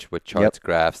data rich with charts,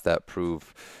 graphs that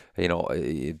prove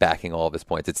backing all of his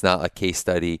points. It's not a case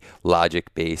study,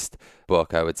 logic-based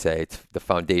book, I would say. The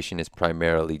foundation is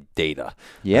primarily data.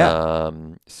 Yeah.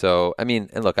 So, I mean,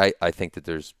 and look, I think that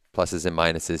there's pluses and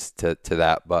minuses to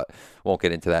that, but won't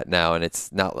get into that now. And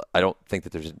it's not, I don't think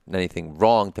that there's anything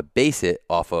wrong to base it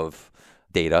off of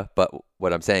data, but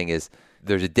what I'm saying is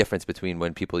there's a difference between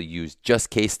when people use just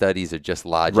case studies or just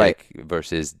logic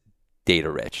versus data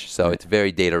rich. So it's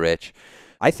very data rich.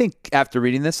 I think after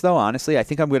reading this, though, honestly, I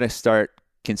think I'm going to start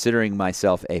considering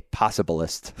myself a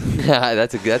possibilist.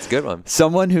 That's a good one.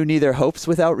 Someone who neither hopes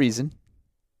without reason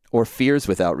or fears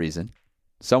without reason.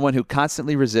 Someone who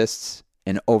constantly resists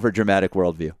an overdramatic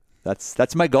worldview.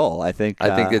 That's my goal. I think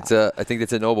it's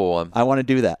a noble one. I want to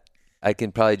do that. I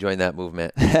can probably join that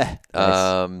movement.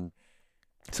 Nice.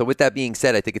 So with that being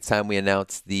said, I think it's time we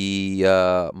announce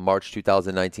the March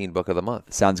 2019 book of the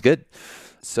month. Sounds good.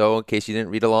 So in case you didn't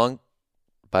read along,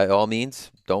 by all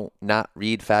means, don't not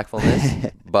read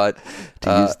Factfulness, but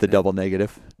to use the double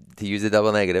negative.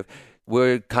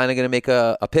 We're kind of going to make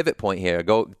a pivot point here.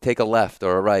 Go take a left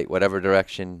or a right, whatever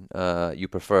direction you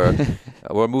prefer.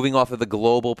 We're moving off of the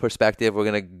global perspective. We're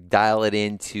going to dial it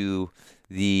into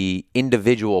the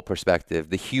individual perspective,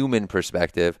 the human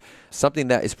perspective, something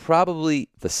that is probably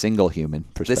the single human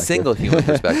perspective. The single human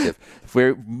perspective.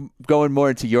 We're going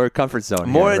more into your comfort zone.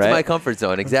 More here, into right? my comfort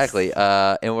zone, exactly.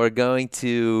 And we're going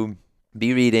to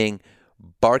be reading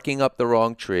Barking Up the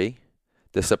Wrong Tree,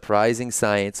 The Surprising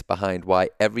Science Behind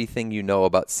Why Everything You Know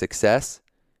About Success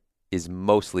is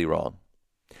Mostly Wrong,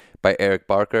 by Eric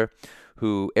Barker,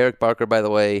 Eric Barker, by the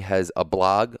way, has a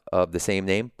blog of the same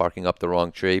name, Barking Up the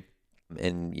Wrong Tree.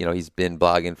 And, he's been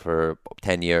blogging for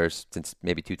 10 years, since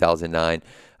maybe 2009.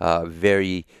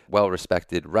 Very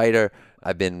well-respected writer.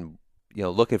 I've been,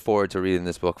 looking forward to reading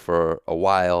this book for a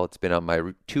while. It's been on my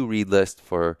to-read list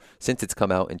since it's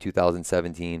come out in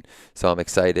 2017. So I'm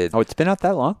excited. Oh, it's been out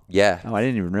that long? Yeah. Oh, I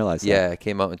didn't even realize that. Yeah, it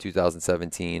came out in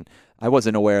 2017. I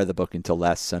wasn't aware of the book until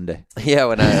last Sunday. Yeah,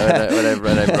 when I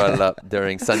brought it up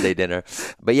during Sunday dinner.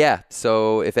 But yeah,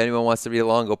 so if anyone wants to read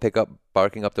along, go pick up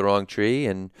Barking Up the Wrong Tree,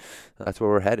 and that's where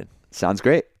we're headed. Sounds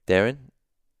great. Darren,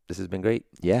 this has been great.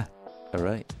 Yeah. All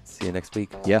right. See you next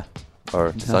week. Yeah.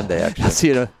 Or Sunday, actually. I'll see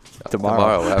you tomorrow.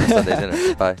 Tomorrow. We'll have a Sunday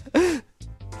dinner. Bye.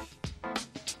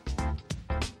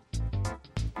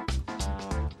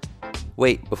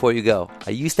 Wait, before you go,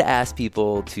 I used to ask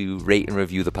people to rate and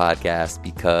review the podcast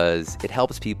because it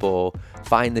helps people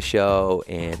find the show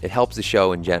and it helps the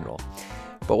show in general.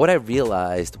 But what I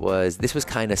realized was this was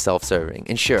kind of self-serving.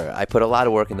 And sure, I put a lot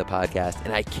of work in the podcast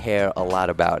and I care a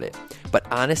lot about it. But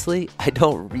honestly, I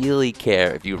don't really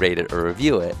care if you rate it or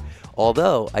review it.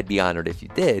 Although I'd be honored if you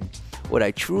did. What I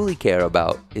truly care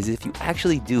about is if you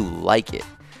actually do like it.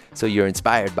 So you're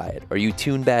inspired by it, or you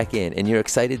tune back in and you're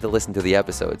excited to listen to the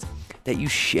episodes, that you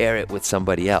share it with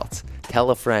somebody else. Tell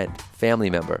a friend, family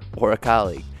member, or a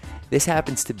colleague. This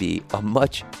happens to be a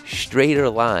much straighter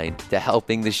line to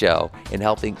helping the show and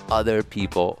helping other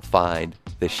people find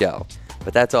the show.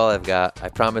 But that's all I've got. I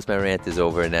promise my rant is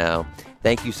over now.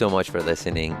 Thank you so much for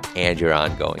listening and your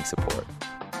ongoing support.